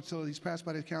self-storage facilities passed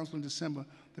by the Council in December,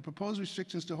 the proposed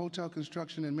restrictions to hotel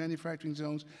construction and manufacturing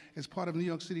zones is part of New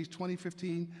York City's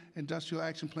 2015 Industrial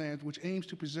Action Plan, which aims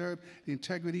to preserve the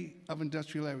integrity of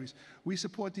industrial areas. We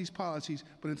support these policies,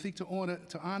 but I think to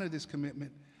honor this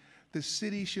commitment, the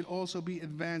city should also be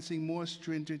advancing more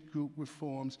stringent group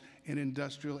reforms in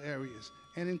industrial areas.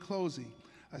 And in closing,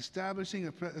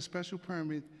 establishing a special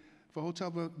permit for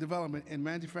hotel development in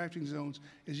manufacturing zones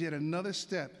is yet another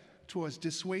step towards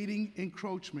dissuading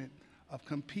encroachment of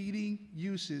competing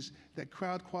uses that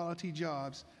crowd quality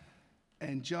jobs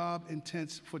and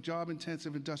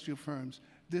job-intensive industrial firms.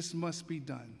 This must be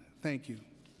done. Thank you.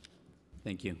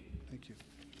 Thank you. Thank you.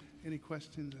 Any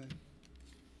questions?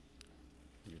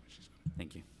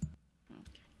 Thank you.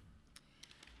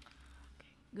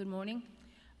 Good morning,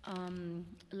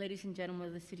 ladies and gentlemen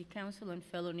of the City Council and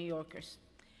fellow New Yorkers.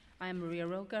 I am Maria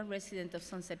Roca, resident of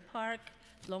Sunset Park,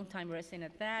 longtime resident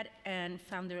at that, and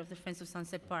founder of the Friends of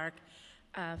Sunset Park.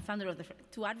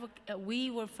 We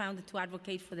were founded to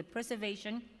advocate for the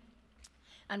preservation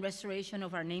and restoration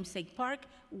of our namesake park,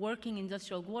 working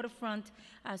industrial waterfront,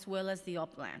 as well as the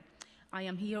upland. I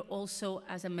am here also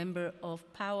as a member of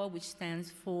POWA, which stands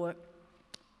for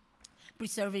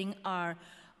Preserving Our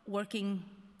Working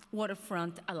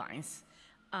Waterfront Alliance.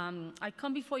 I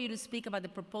come before you to speak about the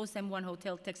proposed M1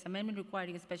 hotel text amendment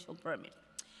requiring a special permit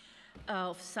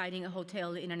of siting a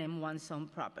hotel in an M1 zone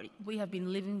property. We have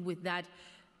been living with that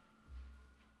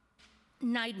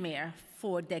nightmare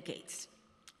for decades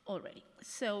already.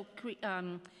 So, too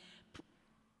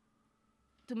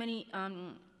many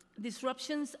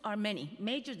disruptions are many,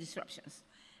 major disruptions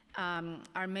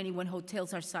are many when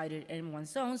hotels are sited in M1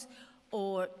 zones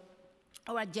or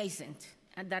adjacent,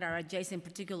 and that are adjacent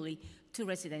particularly to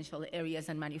residential areas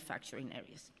and manufacturing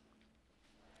areas,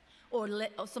 or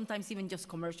sometimes even just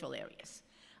commercial areas.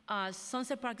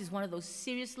 Sunset Park is one of those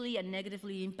seriously and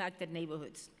negatively impacted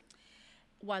neighborhoods.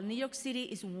 While New York City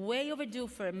is way overdue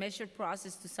for a measured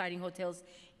process to siting hotels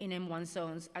in M1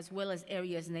 zones, as well as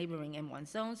areas neighboring M1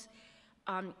 zones,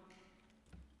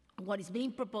 what is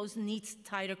being proposed needs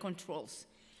tighter controls,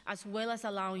 as well as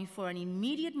allowing for an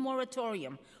immediate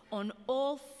moratorium on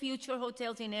all future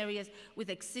hotels in areas with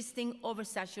existing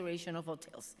oversaturation of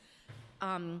hotels.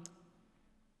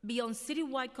 Beyond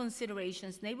citywide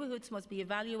considerations, neighborhoods must be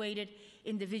evaluated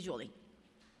individually.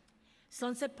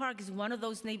 Sunset Park is one of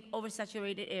those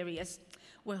oversaturated areas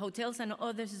where hotels and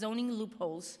other zoning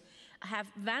loopholes have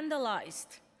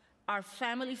vandalized our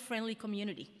family-friendly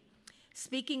community.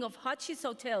 Speaking of hot cheese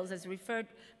hotels, as referred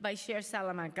by Chair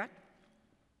Salamanca,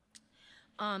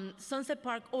 Sunset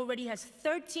Park already has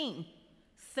 13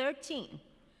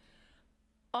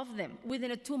 of them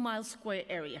within a 2-mile square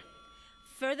area,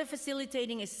 further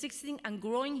facilitating existing and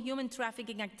growing human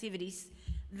trafficking activities.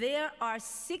 There are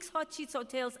 6 hot cheese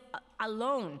hotels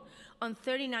alone on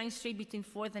 39th Street between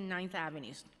 4th and 9th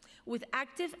Avenues, with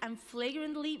active and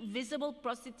flagrantly visible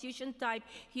prostitution-type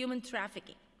human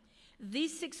trafficking.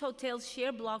 These 6 hotels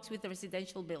share blocks with the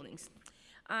residential buildings.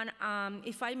 And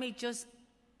if I may just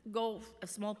go a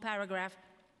small paragraph,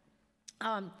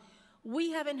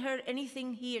 We haven't heard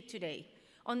anything here today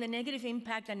on the negative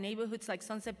impact that neighborhoods like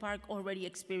Sunset Park already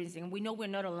experiencing. We know we're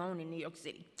not alone in New York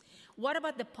City. What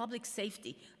about the public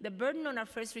safety? The burden on our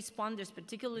first responders,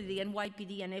 particularly the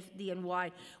NYPD and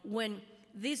FDNY, when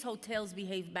these hotels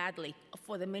behave badly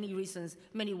for the many reasons,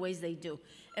 many ways they do.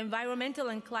 Environmental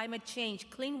and climate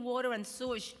change, clean water and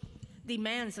sewage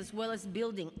demands, as well as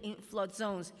building in flood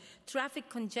zones, traffic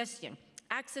congestion,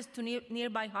 access to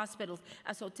nearby hospitals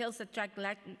as hotels attract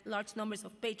large numbers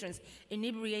of patrons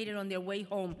inebriated on their way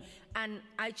home. And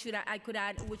I could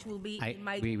add, which will be in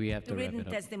my we have to wrap written it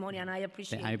up. testimony, and I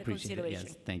appreciate the it, consideration.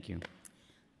 yes, thank you.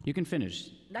 You can finish.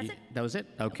 That's it? That was it?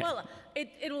 Okay. Well,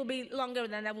 it will be longer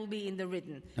than that will be in the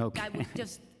written. Okay. I would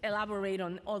just elaborate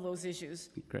on all those issues.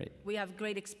 Great. We have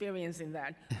great experience in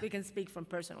that. We can speak from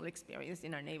personal experience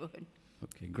in our neighborhood.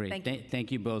 Okay, great. Thank you.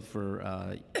 Thank you both for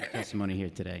your testimony here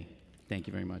today. Thank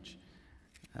you very much.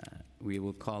 We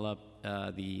will call up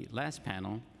the last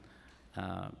panel.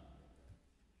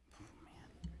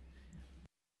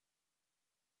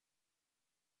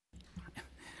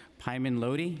 Payman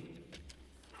Lodi,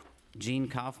 Gene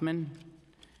Kaufman,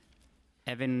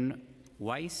 Evan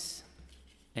Weiss,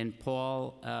 and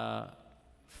Paul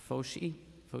Fossey?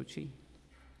 I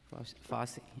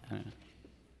don't know.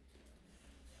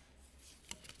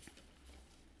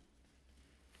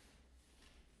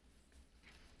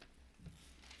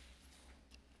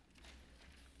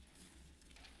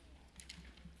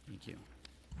 Thank you.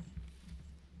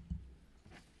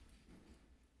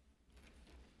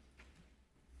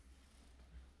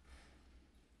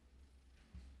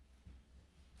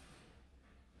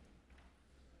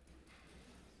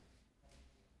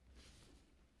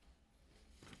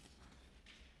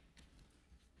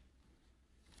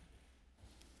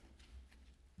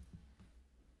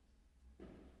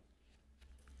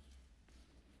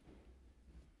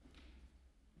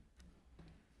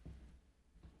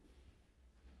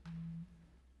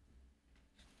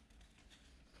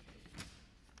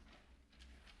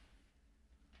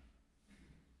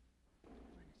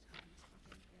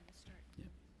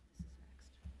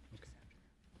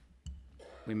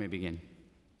 We may begin.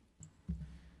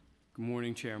 Good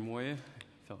morning, Chair Moya,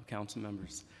 fellow council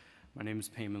members. My name is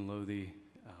Payman Lodi,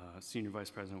 Senior Vice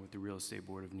President with the Real Estate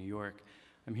Board of New York.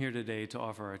 I'm here today to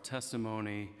offer our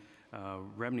testimony.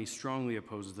 REBNY strongly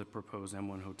opposes the proposed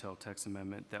M1 hotel text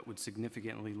amendment that would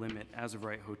significantly limit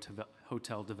as-of-right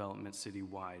hotel development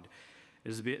citywide. It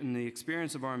has been the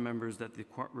experience of our members that the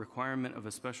requirement of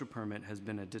a special permit has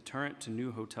been a deterrent to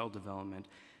new hotel development,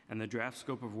 and the draft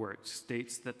scope of work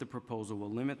states that the proposal will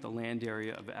limit the land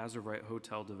area of as-of-right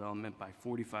hotel development by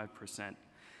 45%.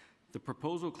 The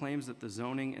proposal claims that the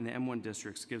zoning in the M1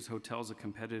 districts gives hotels a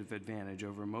competitive advantage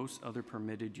over most other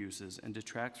permitted uses and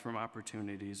detracts from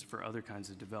opportunities for other kinds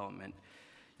of development.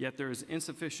 Yet there is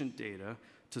insufficient data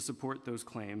to support those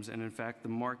claims, and in fact, the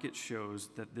market shows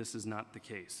that this is not the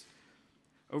case.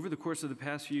 Over the course of the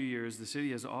past few years, the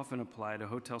city has often applied a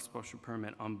hotel special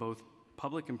permit on both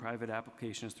public and private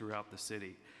applications throughout the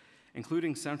city,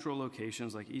 including central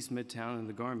locations like East Midtown and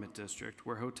the Garment District,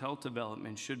 where hotel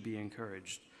development should be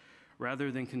encouraged.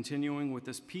 Rather than continuing with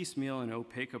this piecemeal and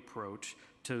opaque approach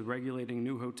to regulating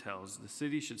new hotels, the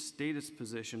city should state its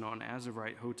position on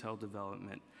as-of-right hotel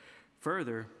development.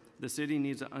 Further, the city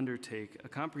needs to undertake a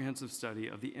comprehensive study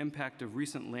of the impact of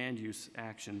recent land use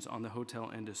actions on the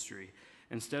hotel industry,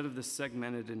 instead of the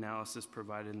segmented analysis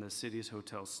provided in the city's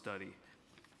hotel study.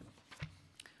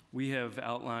 We have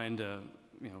outlined a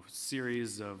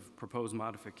series of proposed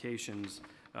modifications.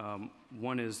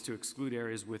 One is to exclude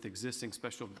areas with existing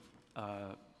special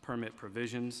permit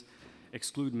provisions,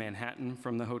 exclude Manhattan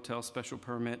from the hotel special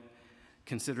permit,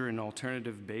 consider an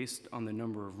alternative based on the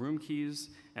number of room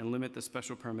keys, and limit the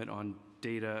special permit on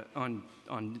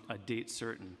a date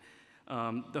certain.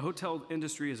 The hotel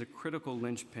industry is a critical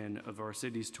linchpin of our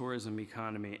city's tourism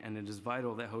economy, and it is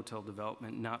vital that hotel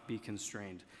development not be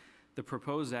constrained. The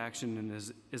proposed action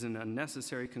is an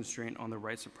unnecessary constraint on the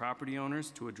rights of property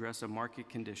owners to address a market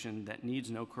condition that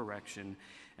needs no correction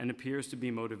and appears to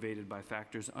be motivated by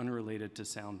factors unrelated to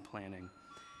sound planning.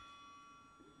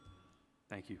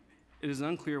 Thank you. It is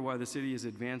unclear why the city is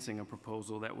advancing a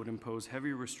proposal that would impose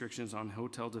heavy restrictions on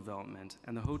hotel development,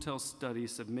 and the hotel study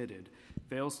submitted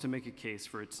fails to make a case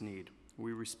for its need.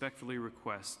 We respectfully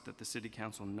request that the City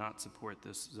Council not support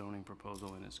this zoning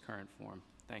proposal in its current form.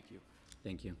 Thank you.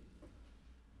 Thank you.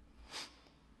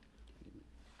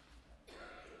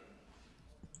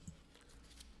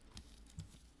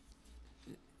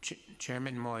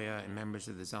 Chairman Moya and members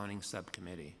of the Zoning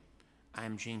Subcommittee, I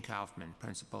am Gene Kaufman,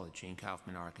 principal at Gene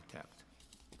Kaufman Architect.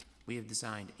 We have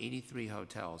designed 83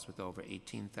 hotels with over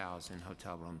 18,000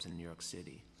 hotel rooms in New York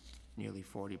City. Nearly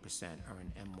 40% are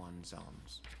in M1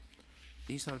 zones.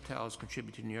 These hotels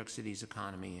contribute to New York City's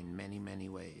economy in many, many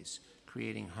ways,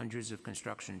 creating hundreds of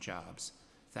construction jobs,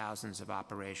 thousands of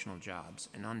operational jobs,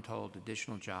 and untold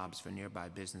additional jobs for nearby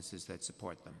businesses that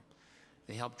support them.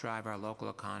 They help drive our local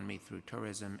economy through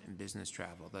tourism and business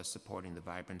travel, thus supporting the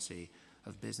vibrancy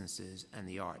of businesses and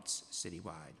the arts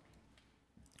citywide.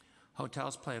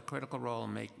 Hotels play a critical role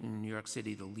in making New York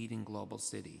City the leading global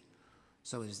city.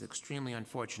 So it is extremely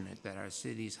unfortunate that our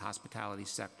city's hospitality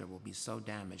sector will be so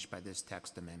damaged by this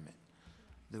text amendment.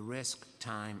 The risk,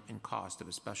 time, and cost of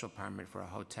a special permit for a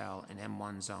hotel in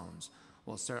M1 zones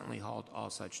will certainly halt all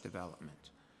such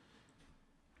development.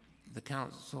 The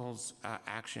council's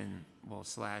action will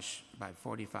slash by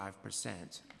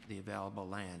 45% the available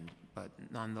land, but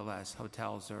nonetheless,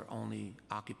 hotels are only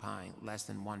occupying less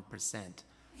than 1%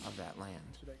 of that land.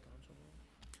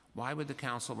 Why would the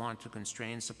council want to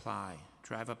constrain supply,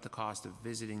 drive up the cost of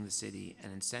visiting the city,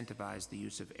 and incentivize the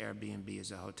use of Airbnb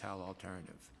as a hotel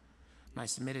alternative? My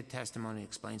submitted testimony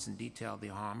explains in detail the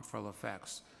harmful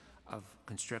effects of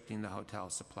constricting the hotel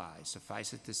supply.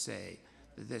 Suffice it to say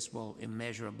that this will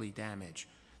immeasurably damage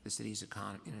the city's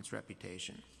economy and its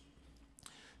reputation.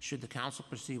 Should the council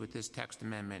proceed with this text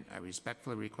amendment, I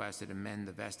respectfully request it amend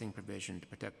the vesting provision to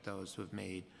protect those who have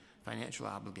made financial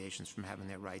obligations from having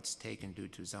their rights taken due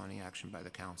to zoning action by the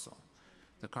council.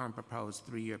 The current proposed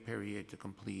 3-year period to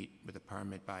complete with a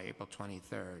permit by April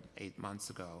 23rd, 8 months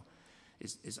ago,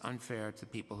 is unfair to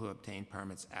people who obtain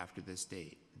permits after this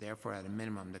date. Therefore, at a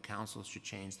minimum, the council should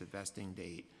change the vesting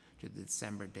date to the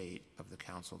December date of the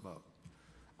council vote.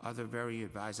 Other very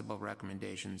advisable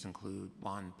recommendations include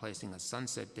 1, placing a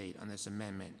sunset date on this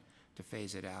amendment to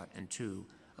phase it out, and 2,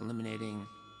 eliminating,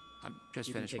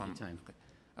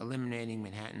 eliminating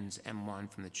Manhattan's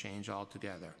M1 from the change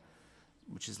altogether,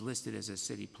 which is listed as a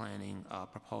city planning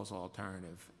proposal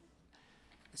alternative,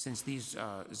 since these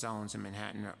zones in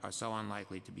Manhattan are so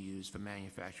unlikely to be used for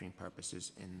manufacturing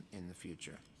purposes in the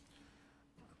future.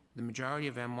 The majority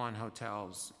of M1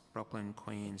 hotels, Brooklyn,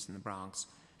 Queens, and the Bronx,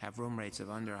 have room rates of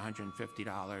under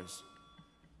 $150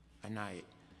 a night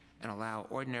and allow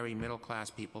ordinary middle-class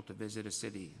people to visit a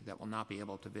city that will not be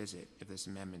able to visit if this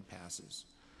amendment passes.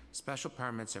 Special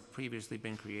permits have previously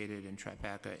been created in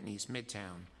Tribeca and East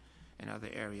Midtown and other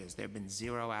areas. There have been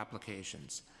 0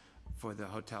 applications for the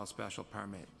hotel special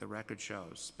permit. The record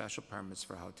shows special permits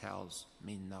for hotels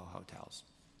mean no hotels.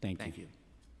 Thank you.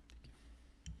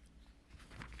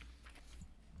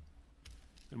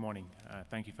 Good morning.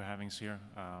 Thank you for having us here.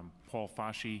 Paul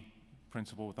Fasci,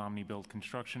 principal with OmniBuild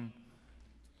Construction.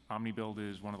 OmniBuild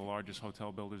is one of the largest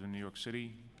hotel builders in New York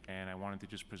City, and I wanted to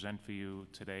just present for you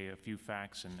today a few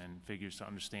facts and figures to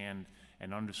understand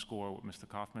and underscore what Mr.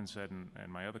 Kaufman said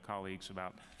and my other colleagues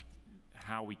about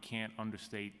how we can't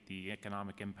understate the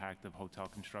economic impact of hotel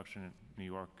construction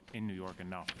in New York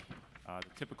enough.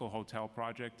 The typical hotel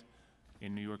project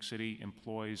in New York City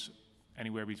employs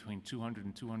anywhere between 200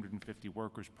 and 250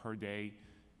 workers per day,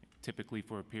 typically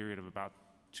for a period of about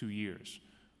 2 years.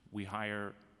 We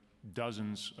hire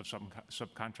dozens of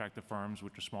subcontractor firms,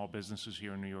 which are small businesses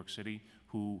here in New York City,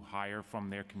 who hire from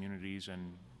their communities,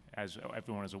 and as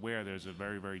everyone is aware, there's a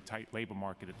very, very tight labor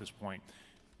market at this point,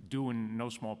 due in no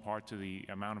small part to the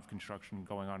amount of construction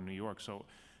going on in New York. So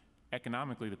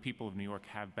economically, the people of New York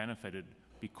have benefited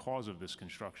because of this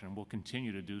construction, and will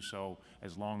continue to do so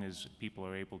as long as people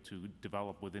are able to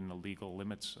develop within the legal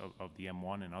limits of the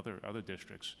M1 and other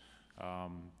districts.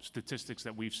 Statistics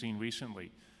that we've seen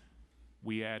recently,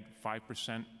 we add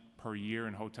 5% per year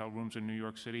in hotel rooms in New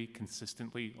York City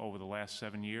consistently over the last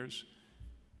 7 years.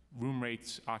 Room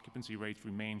rates, occupancy rates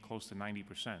remain close to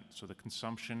 90%. So the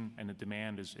consumption and the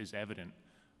demand is evident.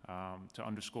 To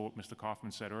underscore what Mr.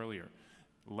 Kaufman said earlier,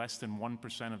 less than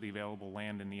 1% of the available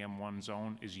land in the M1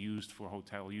 zone is used for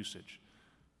hotel usage.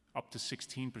 Up to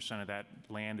 16% of that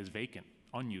land is vacant,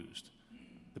 unused.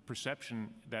 The perception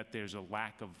that there's a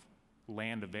lack of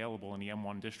land available in the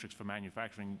M1 districts for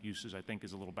manufacturing uses, I think,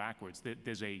 is a little backwards.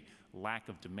 There's a lack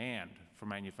of demand for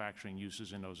manufacturing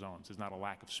uses in those zones. There's not a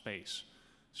lack of space.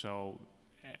 So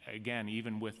again,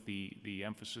 even with the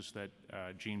emphasis that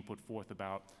Gene put forth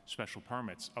about special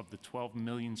permits, of the 12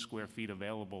 million square feet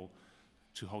available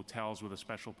to hotels with a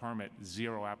special permit,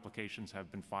 0 applications have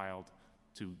been filed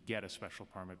to get a special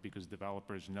permit because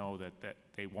developers know that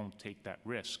they won't take that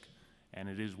risk, and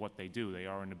it is what they do. They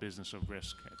are in the business of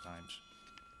risk at times.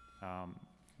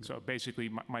 So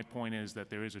basically, my point is that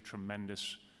there is a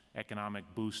tremendous economic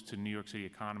boost to New York City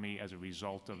economy as a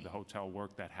result of the hotel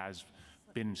work that has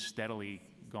been steadily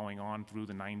going on through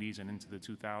the 90s and into the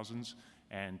 2000s,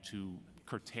 and to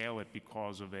curtail it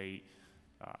because of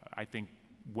I think,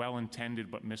 well-intended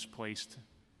but misplaced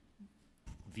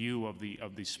view of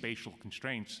the spatial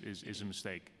constraints is a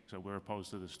mistake. So we're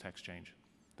opposed to this text change.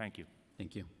 Thank you.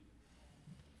 Thank you.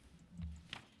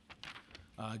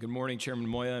 Good morning, Chairman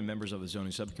Moya and members of the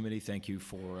Zoning Subcommittee. Thank you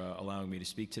for allowing me to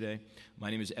speak today. My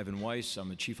name is Evan Weiss. I'm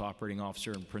the Chief Operating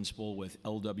Officer and Principal with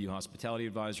LW Hospitality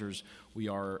Advisors. We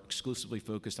are exclusively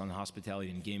focused on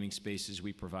hospitality and gaming spaces.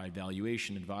 We provide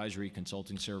valuation, advisory,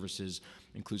 consulting services,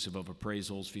 inclusive of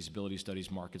appraisals, feasibility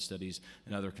studies, market studies,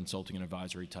 and other consulting and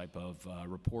advisory type of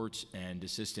reports and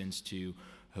assistance to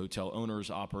hotel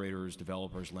owners, operators,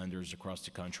 developers, lenders across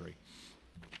the country.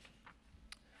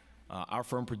 Our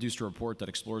firm produced a report that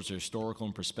explores the historical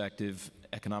and prospective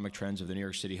economic trends of the New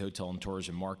York City hotel and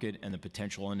tourism market and the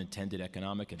potential unintended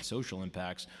economic and social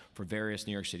impacts for various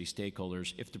New York City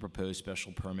stakeholders if the proposed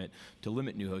special permit to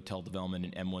limit new hotel development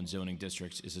in M1 zoning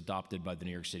districts is adopted by the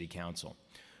New York City Council.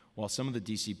 While some of the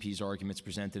DCP's arguments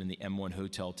presented in the M1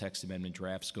 Hotel Text Amendment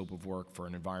draft scope of work for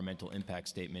an environmental impact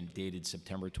statement dated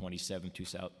September 27,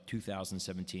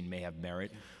 2017 may have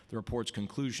merit, the report's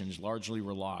conclusions largely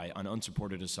rely on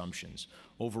unsupported assumptions.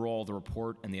 Overall, the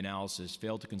report and the analysis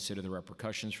failed to consider the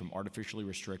repercussions from artificially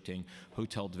restricting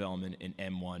hotel development in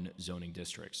M1 zoning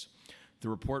districts. The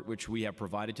report, which we have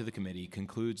provided to the committee,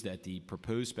 concludes that the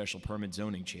proposed special permit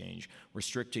zoning change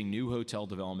restricting new hotel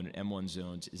development in M1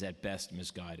 zones is at best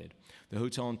misguided. The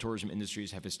hotel and tourism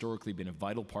industries have historically been a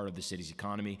vital part of the city's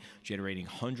economy, generating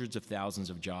hundreds of thousands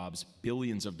of jobs,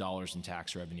 billions of dollars in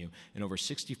tax revenue, and over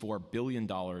 $64 billion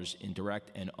in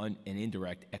direct and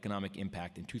indirect economic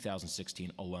impact in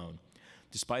 2016 alone.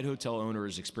 Despite hotel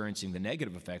owners experiencing the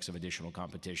negative effects of additional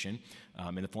competition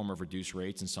in the form of reduced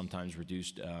rates and sometimes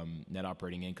reduced net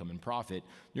operating income and profit,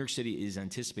 New York City is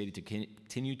anticipated to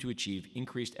continue to achieve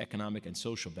increased economic and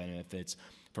social benefits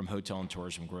from hotel and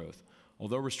tourism growth.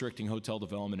 Although restricting hotel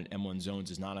development in M1 zones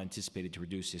is not anticipated to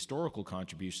reduce historical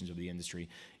contributions of the industry,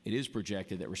 it is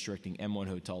projected that restricting M1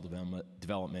 hotel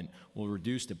development will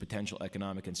reduce the potential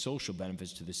economic and social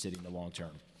benefits to the city in the long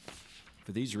term.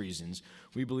 For these reasons,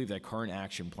 we believe that current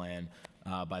action plan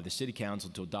by the City Council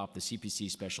to adopt the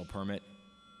CPC special permit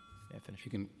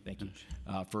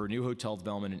for new hotel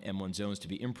development in M1 zones to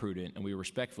be imprudent, and we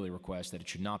respectfully request that it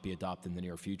should not be adopted in the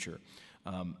near future.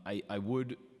 I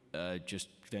would just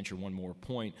venture one more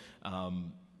point.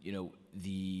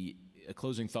 A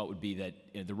closing thought would be that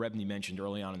the revenue mentioned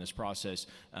early on in this process,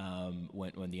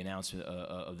 when the announcement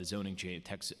of the zoning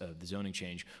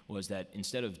change, was that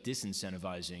instead of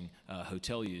disincentivizing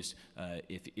hotel use,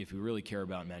 if we really care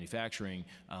about manufacturing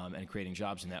and creating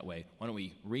jobs in that way, why don't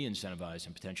we re-incentivize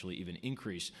and potentially even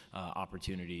increase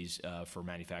opportunities for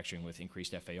manufacturing with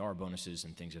increased FAR bonuses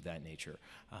and things of that nature?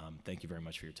 Thank you very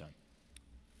much for your time.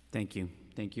 Thank you.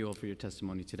 Thank you all for your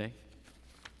testimony today.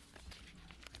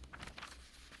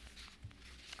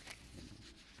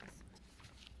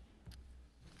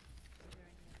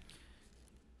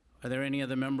 Are there any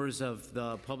other members of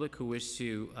the public who wish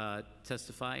to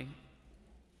testify?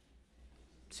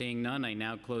 Seeing none, I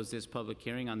now close this public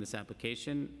hearing on this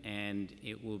application, and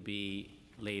it will be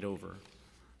laid over.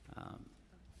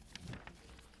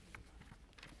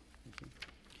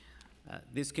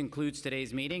 This concludes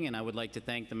today's meeting, and I would like to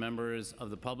thank the members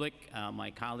of the public, my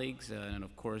colleagues, and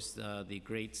of course the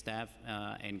great staff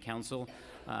and council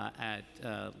at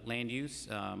Land Use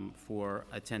for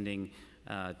attending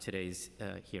today's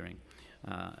hearing.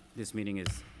 This meeting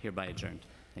is hereby adjourned.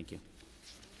 Thank you.